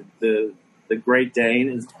behind the Great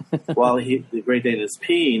Dane while the Great Dane is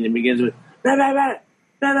peeing and begins with bah, bah, bah,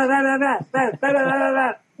 bah, bah, bah, bah, bah, bah,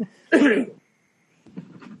 bah, bah.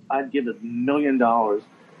 I'd give $1 million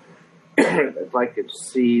if I could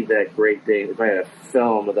see that Great Dane, if I had a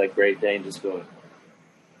film of that Great Dane just going,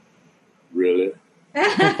 really?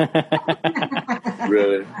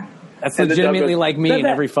 Really? That's legitimately goes, like me in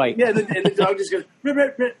every fight. Yeah, and the dog just goes.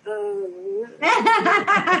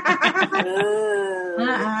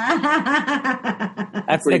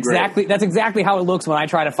 That's exactly how it looks when I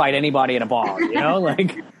try to fight anybody at a bar. You know,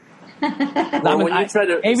 like.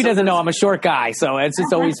 Amy doesn't know I'm a short guy, so it's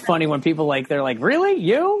just always funny when people they're like, "Really,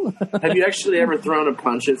 you?" Have you actually ever thrown a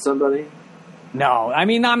punch at somebody? No, I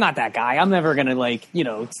mean, I'm not that guy. I'm never going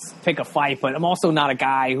to, pick a fight, but I'm also not a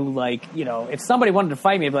guy who, if somebody wanted to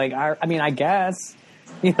fight me, I'd be like, I guess,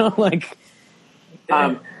 I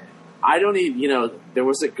don't even, there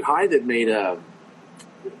was a guy that made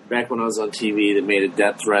back when I was on TV that made a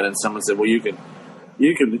death threat, and someone said, "Well, you look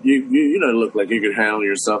like you could handle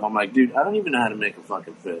yourself." I'm like, dude, I don't even know how to make a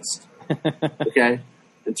fucking fist. Okay,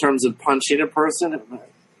 in terms of punching a person,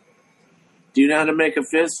 do you know how to make a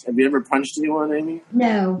fist? Have you ever punched anyone, Amy?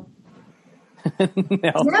 No. No.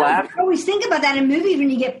 I always think about that in movies when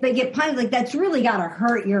they get punched. Like, that's really got to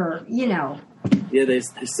hurt your, Yeah, they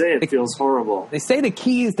say it feels horrible. They say the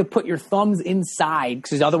key is to put your thumbs inside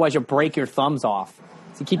because otherwise you'll break your thumbs off.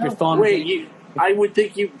 So keep your thumbs. Wait, I would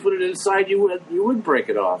think you put it inside, you would break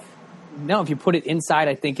it off. No, if you put it inside,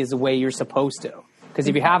 I think is the way you're supposed to. Because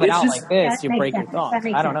if you have it out like this, you break your thumbs.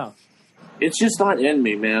 I don't know. It's just not in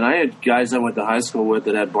me, man. I had guys I went to high school with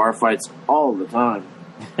that had bar fights all the time.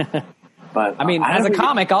 But I mean, as a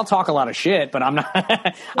comic, I'll talk a lot of shit, but I'm not.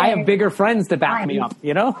 I have bigger friends to back me up,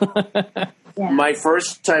 My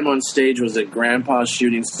first time on stage was at Grandpa's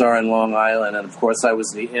Shooting Star in Long Island, and of course I was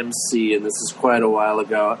the MC, and this is quite a while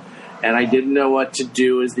ago. And I didn't know what to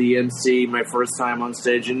do as the MC my first time on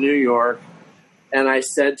stage in New York. And I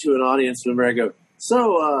said to an audience member, I go,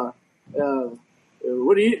 "So,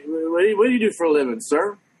 what do you do for a living,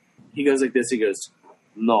 sir?" He goes like this. He goes,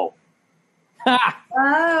 "No."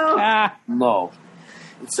 No.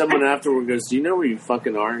 And someone afterward goes, "Do you know where you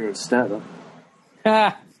fucking are?" You're in Staten.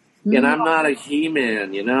 And I'm not a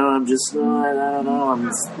He-Man, I'm just not, I don't know,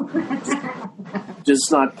 I'm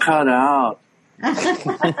just not cut out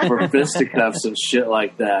for fisticuffs and shit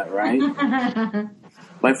like that, right?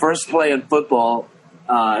 My first play in football,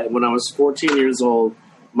 when I was 14 years old,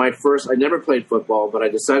 I never played football, but I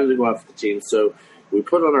decided to go out for the team. So we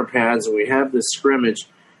put on our pads and we have this scrimmage,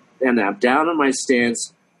 and I'm down in my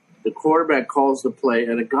stance. The quarterback calls the play,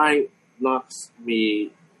 and a guy knocks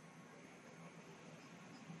my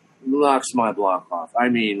block off. I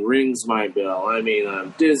mean, rings my bell. I mean,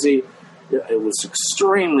 I'm dizzy. It was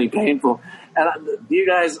extremely painful. And you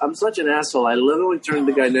guys, I'm such an asshole. I literally turned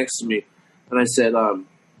to the guy next to me, and I said,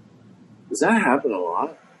 "Does that happen a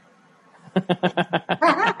lot?"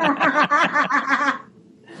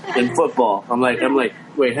 In football, I'm like,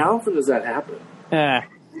 wait, how often does that happen?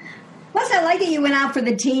 Plus, I like that you went out for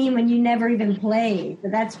the team and you never even played.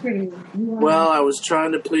 But that's pretty. Well, I was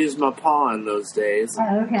trying to please my pa in those days.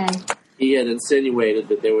 Oh, okay. He had insinuated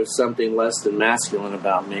that there was something less than masculine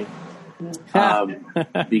about me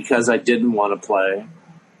because I didn't want to play.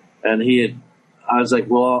 And I was like,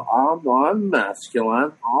 "Well, I'm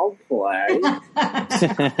masculine. I'll play."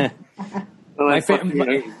 And I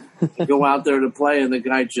go out there to play, and the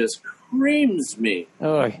guy just creams me.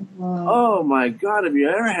 Oh my God! Have you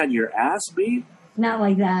ever had your ass beat? Not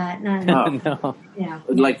like that. No. Yeah.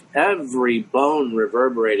 Like every bone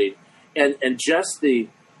reverberating, and just the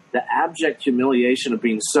abject humiliation of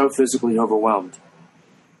being so physically overwhelmed,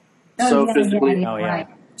 so physically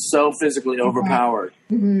overpowered,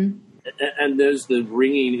 and there's the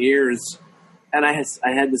ringing ears, and I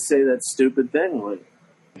had to say that stupid thing. Like,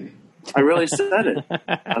 I really said it.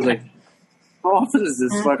 I was like, "How often does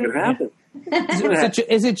this fucking happen?"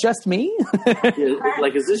 Is it just me?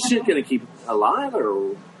 Like, is this shit going to keep alive,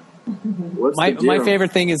 or what's my the deal?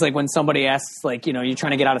 favorite thing is like when somebody asks, like, you're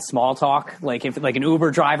trying to get out of small talk, like if like an Uber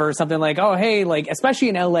driver or something, like, "Oh, hey," like especially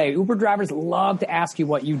in LA, Uber drivers love to ask you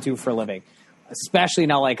what you do for a living, especially in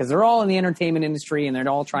LA because they're all in the entertainment industry and they're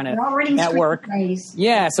all trying to network.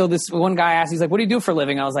 Yeah, so this one guy asked, he's like, "What do you do for a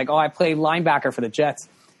living?" I was like, "Oh, I play linebacker for the Jets."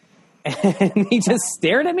 And he just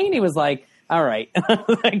stared at me and he was like, "All right."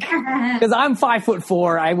 Because I'm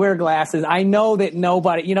 5'4", I wear glasses. I know that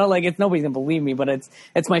nobody, it's nobody's gonna believe me, but it's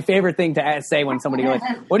my favorite thing to say when somebody goes,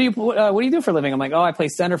 what do you do for a living?" I'm like, "Oh, I play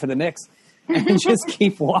center for the Knicks," and just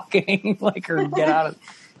keep walking, or get out of,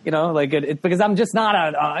 because I'm just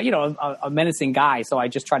not a menacing guy, so I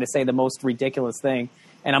just try to say the most ridiculous thing,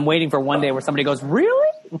 and I'm waiting for one day where somebody goes, "Really?"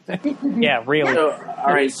 Yeah, really. So,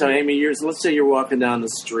 all right, so Amy, let's say you're walking down the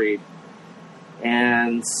street,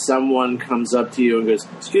 and someone comes up to you and goes,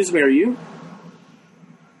 "Excuse me, are you?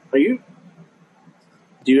 Do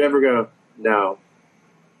you ever go, No,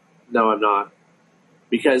 I'm not.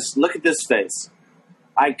 Because look at this face.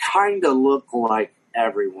 I kind of look like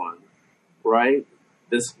everyone, right?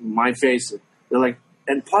 My face, they're like,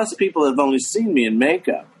 and plus people have only seen me in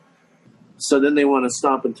makeup. So then they want to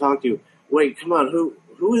stop and talk to you. Wait, come on, who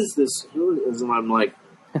is this? Who is?" And I'm like,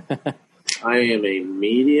 "I am a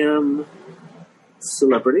medium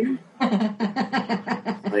celebrity.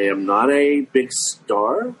 I am not a big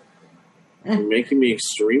star. You're making me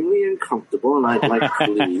extremely uncomfortable, and I'd like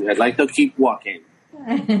to leave. I'd like to keep walking."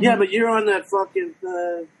 Yeah, but you're on that fucking.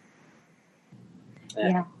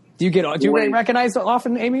 Yeah. Do you get recognized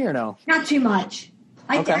often, Amy, or no? Not too much.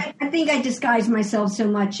 I think I disguise myself so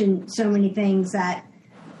much in so many things that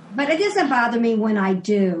But it doesn't bother me when I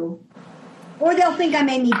do. Or they'll think I'm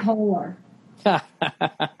Amy Poehler.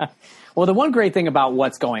 Well, the one great thing about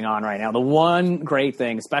what's going on right now, the one great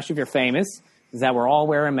thing, especially if you're famous, is that we're all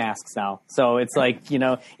wearing masks now. So it's like, you're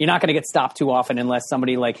not going to get stopped too often unless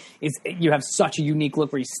somebody you have such a unique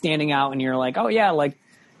look where you're standing out and you're like, oh yeah, like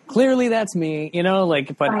clearly that's me,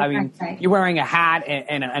 but right. You're wearing a hat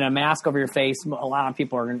and a mask over your face. A lot of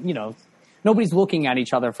people are, nobody's looking at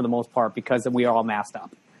each other for the most part because we are all masked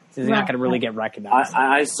up. So you're not going to really get recognized.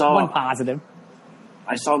 I saw one positive.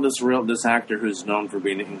 I saw this actor who's known for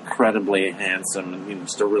being incredibly handsome and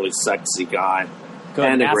just a really sexy guy. Good.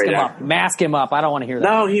 And mask a great him actor. up. Mask him up. I don't want to hear that.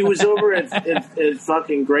 No, he was over at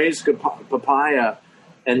fucking Gray's Papaya,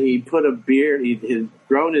 and he put a beard. He'd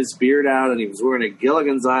grown his beard out, and he was wearing a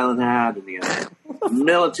Gilligan's Island hat, and he had a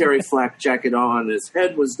military flak jacket on. And his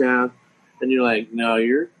head was down, and you're like, no,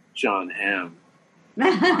 you're John Hamm.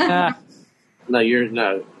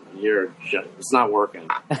 It's not working.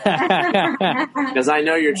 Because I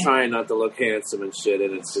know you're trying not to look handsome and shit,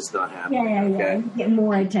 and it's just not happening. Yeah. Okay? You get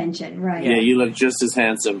more attention, right? Yeah, you look just as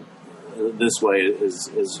handsome this way as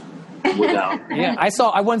without. Yeah,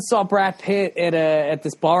 I once saw Brad Pitt at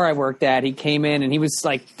this bar I worked at. He came in and he was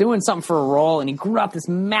like doing something for a role, and he grew out this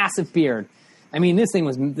massive beard. I mean, this thing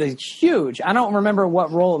was huge. I don't remember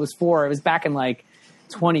what role it was for. It was back in like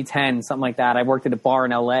 2010, something like that. I worked at a bar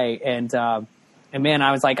in LA, and man,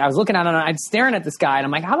 I was looking at it, and I'm staring at this guy, and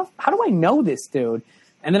I'm like, how do I know this dude?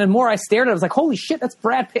 And then the more I stared at it, I was like, holy shit, that's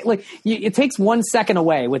Brad Pitt. Like, it takes 1 second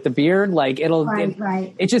away with the beard. Like,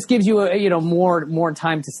 it just gives you more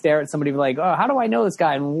time to stare at somebody like, oh, how do I know this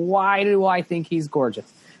guy? And why do I think he's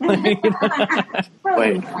gorgeous? Wait,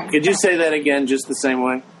 could you say that again just the same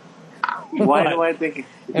way? Why do I think he's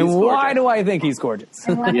gorgeous? Why do I think he's gorgeous?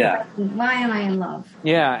 Yeah. Why am I in love?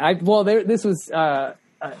 Yeah. This was a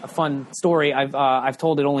fun story. I've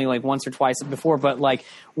told it only like once or twice before, but like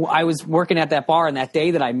I was working at that bar, and that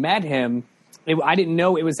day that I met him, I didn't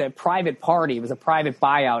know it was a private party. It was a private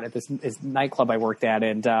buyout at this nightclub I worked at,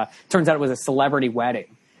 and turns out it was a celebrity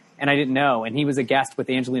wedding, and I didn't know. And he was a guest with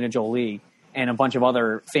Angelina Jolie and a bunch of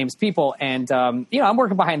other famous people, and I'm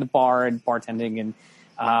working behind the bar and bartending, and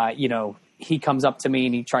he comes up to me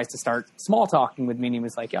and he tries to start small talking with me, and he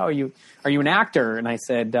was like, "Oh, are you an actor?" And I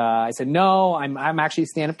said, "No, I'm actually a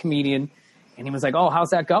stand-up comedian." And he was like, "Oh, how's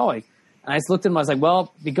that going?" And I just looked at him. I was like,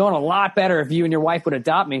 "Well, it'd be going a lot better if you and your wife would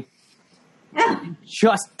adopt me."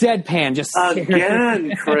 Just deadpan, just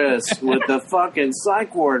again, Chris, with the fucking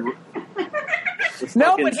psych ward.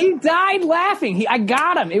 No, but he died laughing. I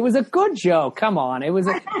got him. It was a good joke. Come on, it was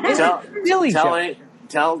a silly joke.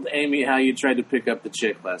 Tell Amy how you tried to pick up the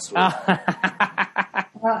chick last week.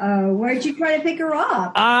 Uh-oh. Where'd you try to pick her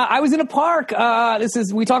up? I was in a park.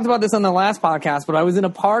 We talked about this on the last podcast, but I was in a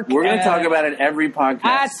park. We're going to talk about it every podcast.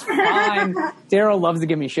 That's fine. Daryl loves to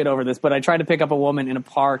give me shit over this, but I tried to pick up a woman in a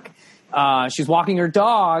park. She's walking her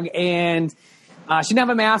dog, and she didn't have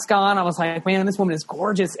a mask on. I was like, man, this woman is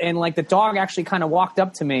gorgeous. And like the dog actually kind of walked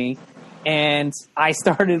up to me. And I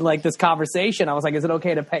started like this conversation. I was like, is it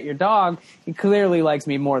okay to pet your dog? He clearly likes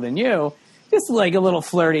me more than you. Just like a little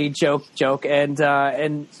flirty joke.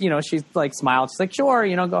 And she's like smiled. She's like, sure,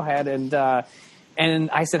 go ahead. And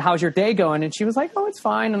I said, how's your day going? And she was like, oh, it's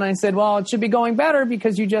fine. And I said, well, it should be going better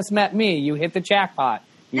because you just met me. You hit the jackpot.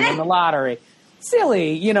 You won the lottery.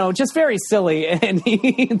 Silly, just very silly. And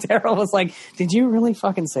Daryl was like, did you really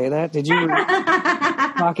fucking say that? Did you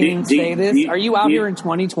fucking say this? Are you out here in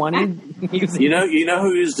 2020? You know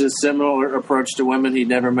who used a similar approach to women he'd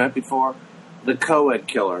never met before? The co-ed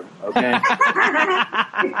killer, okay?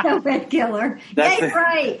 The co-ed killer. That's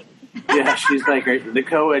right. Yeah, she's like the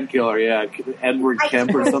co-ed killer, yeah. Edward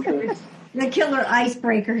Kemp or something. The killer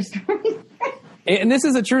icebreakers. And this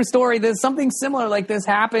is a true story. There's something similar like this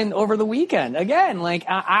happened over the weekend. Again, like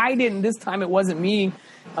I didn't, this time it wasn't me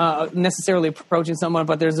necessarily approaching someone,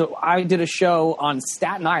 but I did a show on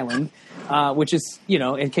Staten Island, which is,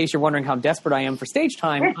 in case you're wondering how desperate I am for stage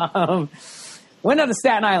time. Went out to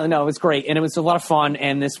Staten Island. No, it was great. And it was a lot of fun.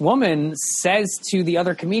 And this woman says to the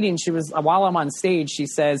other comedian, while I'm on stage, she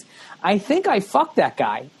says, I think I fucked that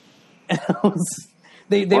guy.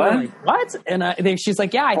 They were like, what? And she's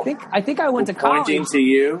like, yeah, I think I went to college. Pointing to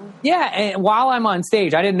you? Yeah, and while I'm on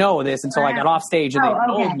stage, I didn't know this until I got off stage and they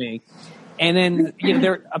told me. And then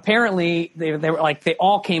they're apparently they were like, they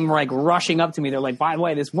all came like rushing up to me. They're like, by the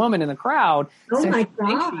way, this woman in the crowd said my she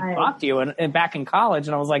thinks she fucked you and back in college.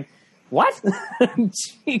 And I was like, what?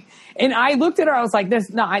 And I looked at her. I was like,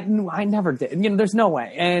 I never did. There's no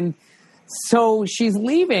way. And so she's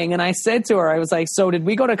leaving, and I said to her, I was like, so did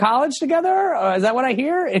we go to college together? Is that what I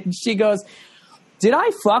hear? And she goes, did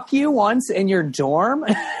I fuck you once in your dorm?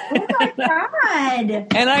 Oh my God.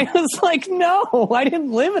 And I was like, no, I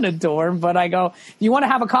didn't live in a dorm. But I go, if you want to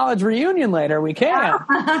have a college reunion later, we can.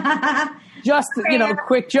 Just,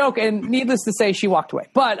 quick joke. And needless to say, she walked away.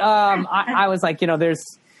 But I was like,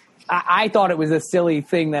 I thought it was a silly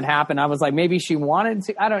thing that happened. I was like, maybe she wanted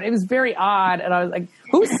to. I don't know. It was very odd. And I was like,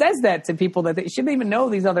 who says that to people that she didn't even know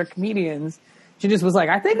these other comedians? She just was like,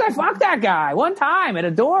 I think I fucked that guy one time at a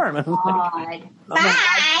dorm. And Bye.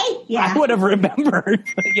 I would have remembered.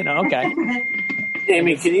 Okay.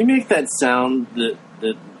 Amy, can you make that sound that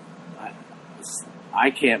I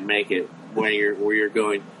can't make it where you're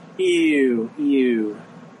going, ew, ew.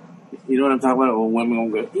 You know what I'm talking about? When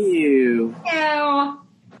women will go, ew. Ew.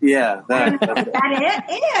 Yeah, that's that it?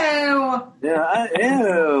 Ew. Yeah,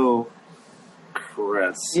 ew.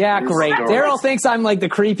 Chris. Yeah, great. Daryl thinks I'm like the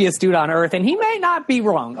creepiest dude on earth, and he may not be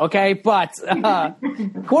wrong. Okay, but no,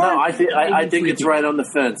 I think it's right on the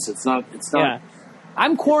fence. It's not. Yeah.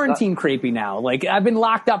 I'm quarantine creepy now. Like I've been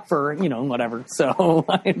locked up for whatever. So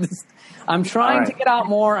I'm trying to get out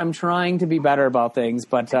more. I'm trying to be better about things,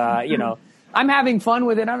 but I'm having fun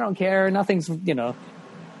with it. I don't care. Nothing's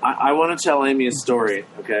I want to tell Amy a story.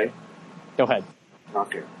 Okay, go ahead.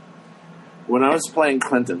 Okay. When I was playing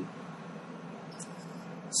Clinton,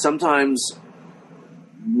 sometimes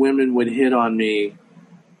women would hit on me.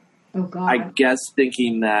 Oh God! I guess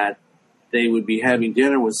thinking that they would be having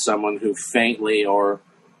dinner with someone who faintly or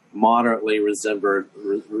moderately resembled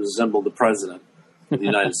the president of the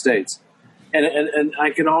United States. And I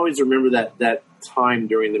can always remember that time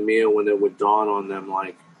during the meal when it would dawn on them,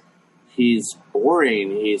 like, he's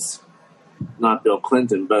boring. He's not Bill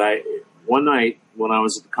Clinton. But one night when I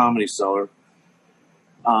was at the Comedy Cellar,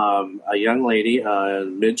 a young lady,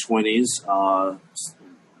 mid-20s,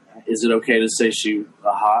 is it okay to say she's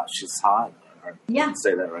hot? Yeah. I can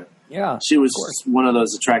say that, right? Yeah. She was one of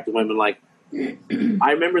those attractive women. Like,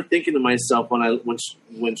 I remember thinking to myself when I was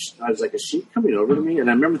like, is she coming over to me? And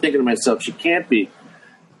I remember thinking to myself, she can't be.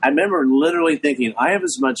 I remember literally thinking, I have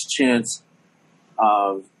as much chance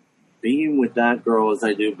of being with that girl as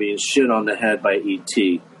I do being shit on the head by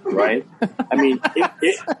E.T., right? I mean,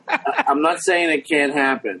 I'm not saying it can't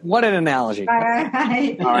happen. What an analogy. All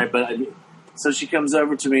right. But so she comes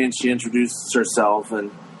over to me and she introduces herself, and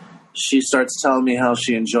she starts telling me how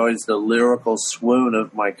she enjoys the lyrical swoon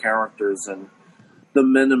of my characters and the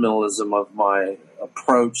minimalism of my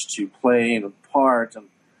approach to playing a part. And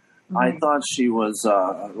I thought she was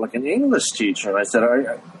like an English teacher. And I said,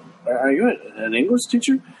 are you an English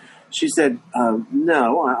teacher? She said,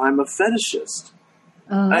 no, I'm a fetishist.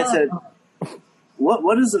 I said,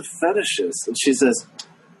 what is a fetishist? And she says,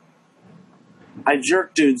 I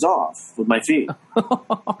jerk dudes off with my feet.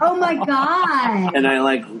 Oh my God. And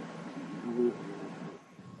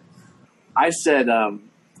I said,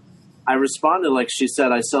 I responded like she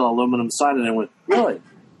said, I sell aluminum siding. And I went, really?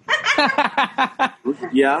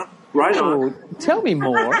 Yeah, right on. Tell me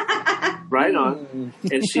more. Right on.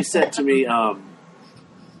 And she said to me, what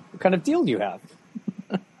kind of deal do you have?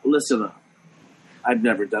 Listen, I've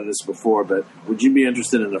never done this before, but would you be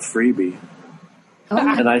interested in a freebie?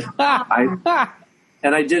 Oh.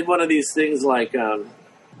 And I did one of these things like,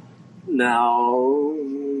 no,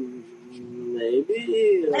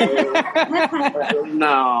 maybe,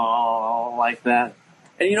 no, like that.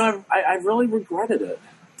 And I really regretted it.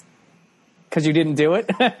 Because you didn't do it?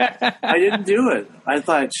 I didn't do it. I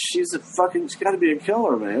thought she's got to be a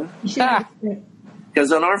killer, man.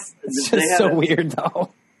 Because on our, it's just so weird,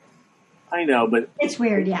 though. I know, but it's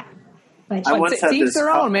weird, yeah. But to each their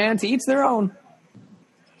own, man. To each their own.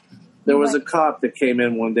 There was a cop that came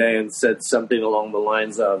in one day and said something along the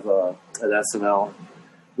lines of, at SNL,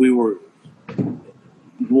 we were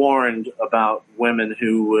warned about women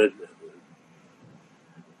who would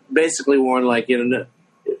basically warn, like, it went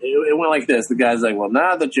like this. The guy's like, well,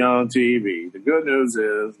 now that you're on TV, the good news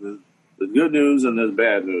is, the good news and there's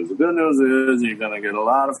bad news. The good news is you're going to get a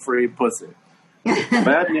lot of free pussy.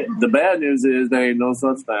 The bad news is there ain't no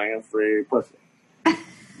such thing as free pussy.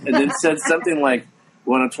 And then said something like,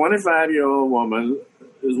 when a 25-year-old woman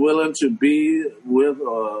is willing to be with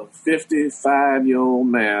a 55-year-old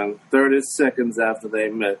man 30 seconds after they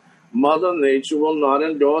met, Mother Nature will not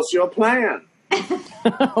endorse your plan.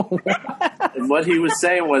 And what he was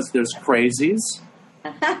saying was there's crazies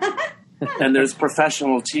and there's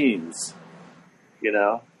professional teams.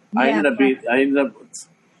 Yeah. I ended up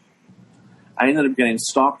getting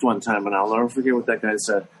stalked one time, and I'll never forget what that guy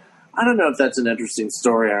said. I don't know if that's an interesting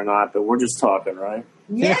story or not, but we're just talking, right?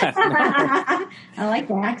 Yeah. I like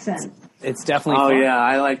the accent. It's definitely fun. fun. Yeah,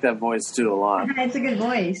 I like that voice too a lot. It's a good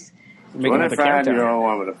voice. 25-year-old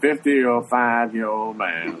woman, a 50-year-old, 5-year-old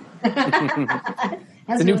man.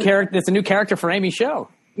 It's a new character. It's a new character for Amy's show.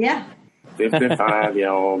 Yeah.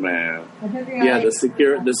 55-year-old man. Yeah,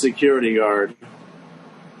 the security guard.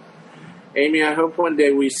 Amy, I hope one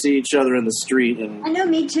day we see each other in the street. And I know,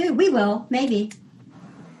 me too. We will, maybe.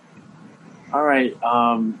 All right.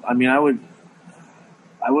 I mean, I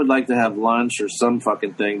would like to have lunch or some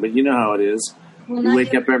fucking thing, but you know how it is. Well, you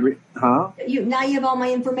wake up every, huh? Now you have all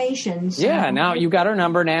my information. So. Yeah, now you got her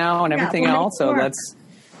number now and everything else. So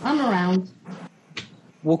I'm around.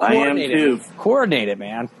 We'll coordinate it. Coordinate it,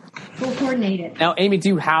 man. We'll coordinate it. Now, Amy, do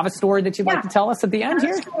you have a story that you'd like to tell us at the end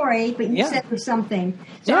here? Not a story, but you said there's something.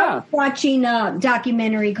 So yeah. I was watching a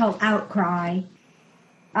documentary called Outcry.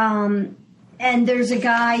 And there's a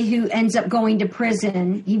guy who ends up going to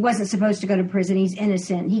prison. He wasn't supposed to go to prison. He's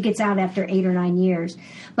innocent. He gets out after 8 or 9 years.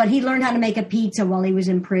 But he learned how to make a pizza while he was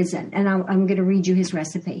in prison. And I'm going to read you his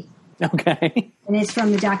recipe. Okay. And it's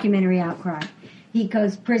from the documentary Outcry. He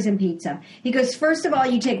goes, prison pizza. He goes, first of all,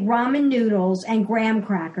 you take ramen noodles and graham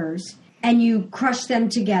crackers and you crush them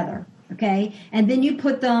together, okay? And then you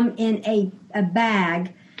put them in a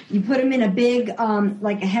bag. You put them in a big,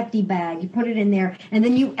 like a Hefty bag. You put it in there, and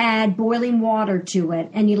then you add boiling water to it,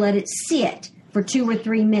 and you let it sit for 2 or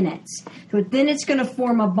 3 minutes. So then it's going to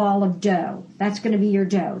form a ball of dough. That's going to be your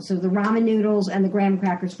dough. So the ramen noodles and the graham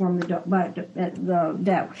crackers form the dough.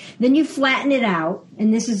 Then you flatten it out,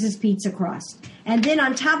 and this is his pizza crust. And then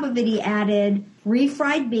on top of it, he added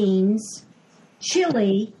refried beans,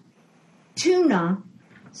 chili, tuna,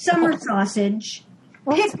 summer sausage,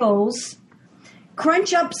 pickles.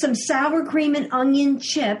 Crunch up some sour cream and onion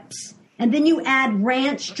chips, and then you add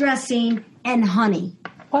ranch dressing and honey.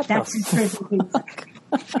 That's his prison pizza.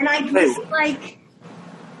 And I was like,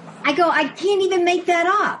 I can't even make that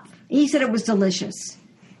up. He said it was delicious.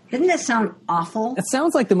 Doesn't that sound awful? It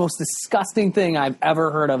sounds like the most disgusting thing I've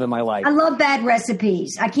ever heard of in my life. I love bad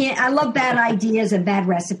recipes. I love bad ideas and bad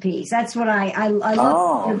recipes. That's what I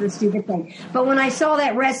love the stupid thing. But when I saw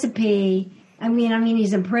that recipe, I mean,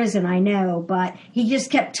 he's in prison, I know, but he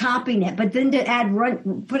just kept topping it. But then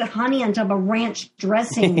to put honey on top of ranch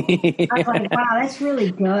dressing, I was like, wow, that's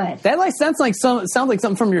really good. That sounds like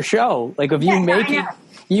something from your show, like of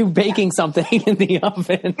you baking something in the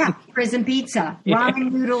oven. Yeah, prison pizza,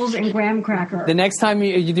 ramen noodles, and graham cracker. The next time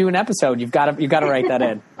you do an episode, you've got to write that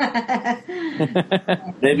in.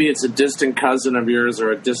 Maybe it's a distant cousin of yours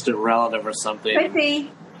or a distant relative or something. Could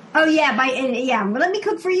be. Oh, yeah, well, let me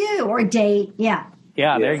cook for you, or a date, yeah.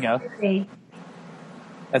 Yeah, there you go.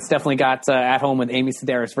 That's definitely got At Home with Amy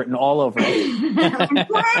Sedaris written all over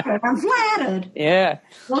it. I'm flattered. Yeah.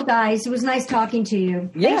 Well, guys, it was nice talking to you.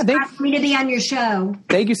 Yeah, Thanks for me to be on your show.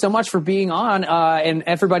 Thank you so much for being on. And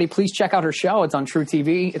everybody, please check out her show. It's on True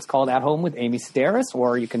TV. It's called At Home with Amy Sedaris,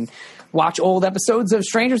 or you can watch old episodes of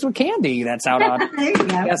Strangers with Candy. That's out on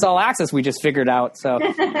That's All Access. We just figured out. So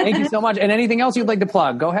thank you so much. And anything else you'd like to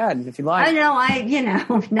plug? Go ahead if you'd like. I know.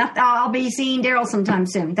 I'll be seeing Daryl sometime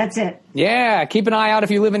soon. That's it. Yeah. Keep an eye out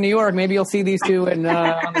if you live in New York. Maybe you'll see these two on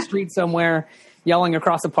the street somewhere yelling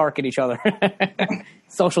across the park at each other.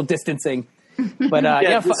 Social distancing. But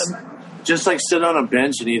just like sit on a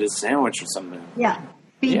bench and eat a sandwich or something. Yeah.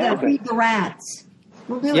 Feed the rats.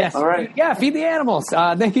 We'll do it. All right. Yeah, feed the animals.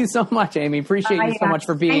 Thank you so much, Amy. Appreciate you so much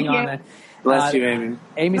for being on it. Bless you, Amy.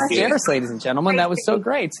 Amy Sedaris, ladies and gentlemen. That was so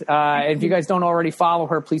great. If you guys don't already follow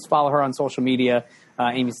her, please follow her on social media,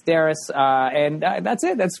 Amy Sedaris. And that's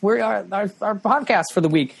it. That's where our podcast for the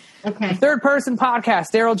week. Okay. The Third Person Podcast.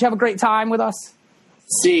 Daryl, did you have a great time with us?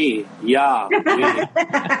 See ya.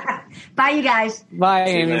 Bye, you guys. Bye,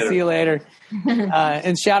 Amy. See you later.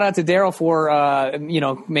 And shout out to Daryl for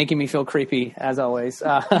making me feel creepy as always.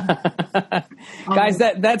 Guys,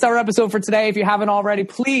 that's our episode for today. If you haven't already,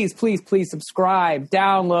 please subscribe,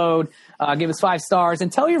 download, give us 5 stars,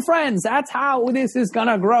 and tell your friends. That's how this is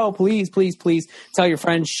gonna grow. Please tell your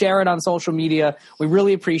friends. Share it on social media. We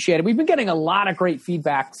really appreciate it. We've been getting a lot of great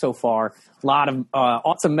feedback so far. A lot of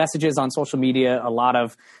awesome messages on social media, a lot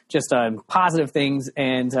of just positive things,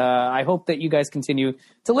 and I hope that you guys continue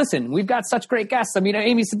to listen. We've got such great guests. I mean,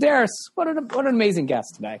 Amy Sedaris, what an amazing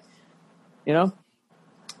guest today. You know?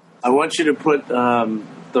 I want you to put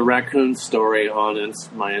the raccoon story on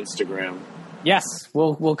my Instagram. Yes,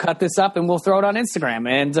 we'll cut this up and we'll throw it on Instagram,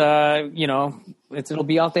 and it'll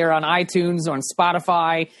be out there on iTunes, on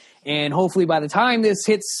Spotify, and hopefully by the time this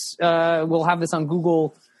hits, we'll have this on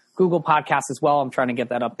Google Google Podcasts as well. I'm trying to get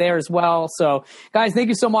that up there as well. So, guys, thank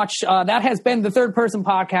you so much. That has been the Third Person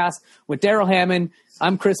Podcast with Daryl Hammond.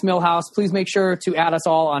 I'm Chris Millhouse. Please make sure to add us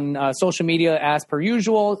all on social media as per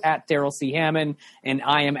usual at Daryl C. Hammond, and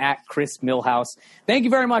I am at Chris Millhouse. Thank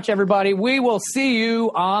you very much, everybody. We will see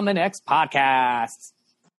you on the next podcast.